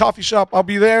Lift Coffee Shop. I'll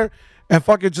be there. And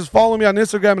fucking just follow me on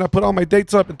Instagram, and I put all my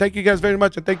dates up. And thank you guys very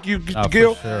much. And thank you,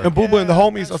 Gil and Boo Boo and the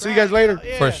homies. I'll see you guys later.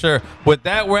 For sure. With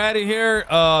that, we're out of here.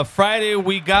 Friday,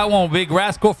 we got one Big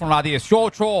Rascal from La 18,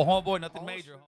 homeboy. Nothing major.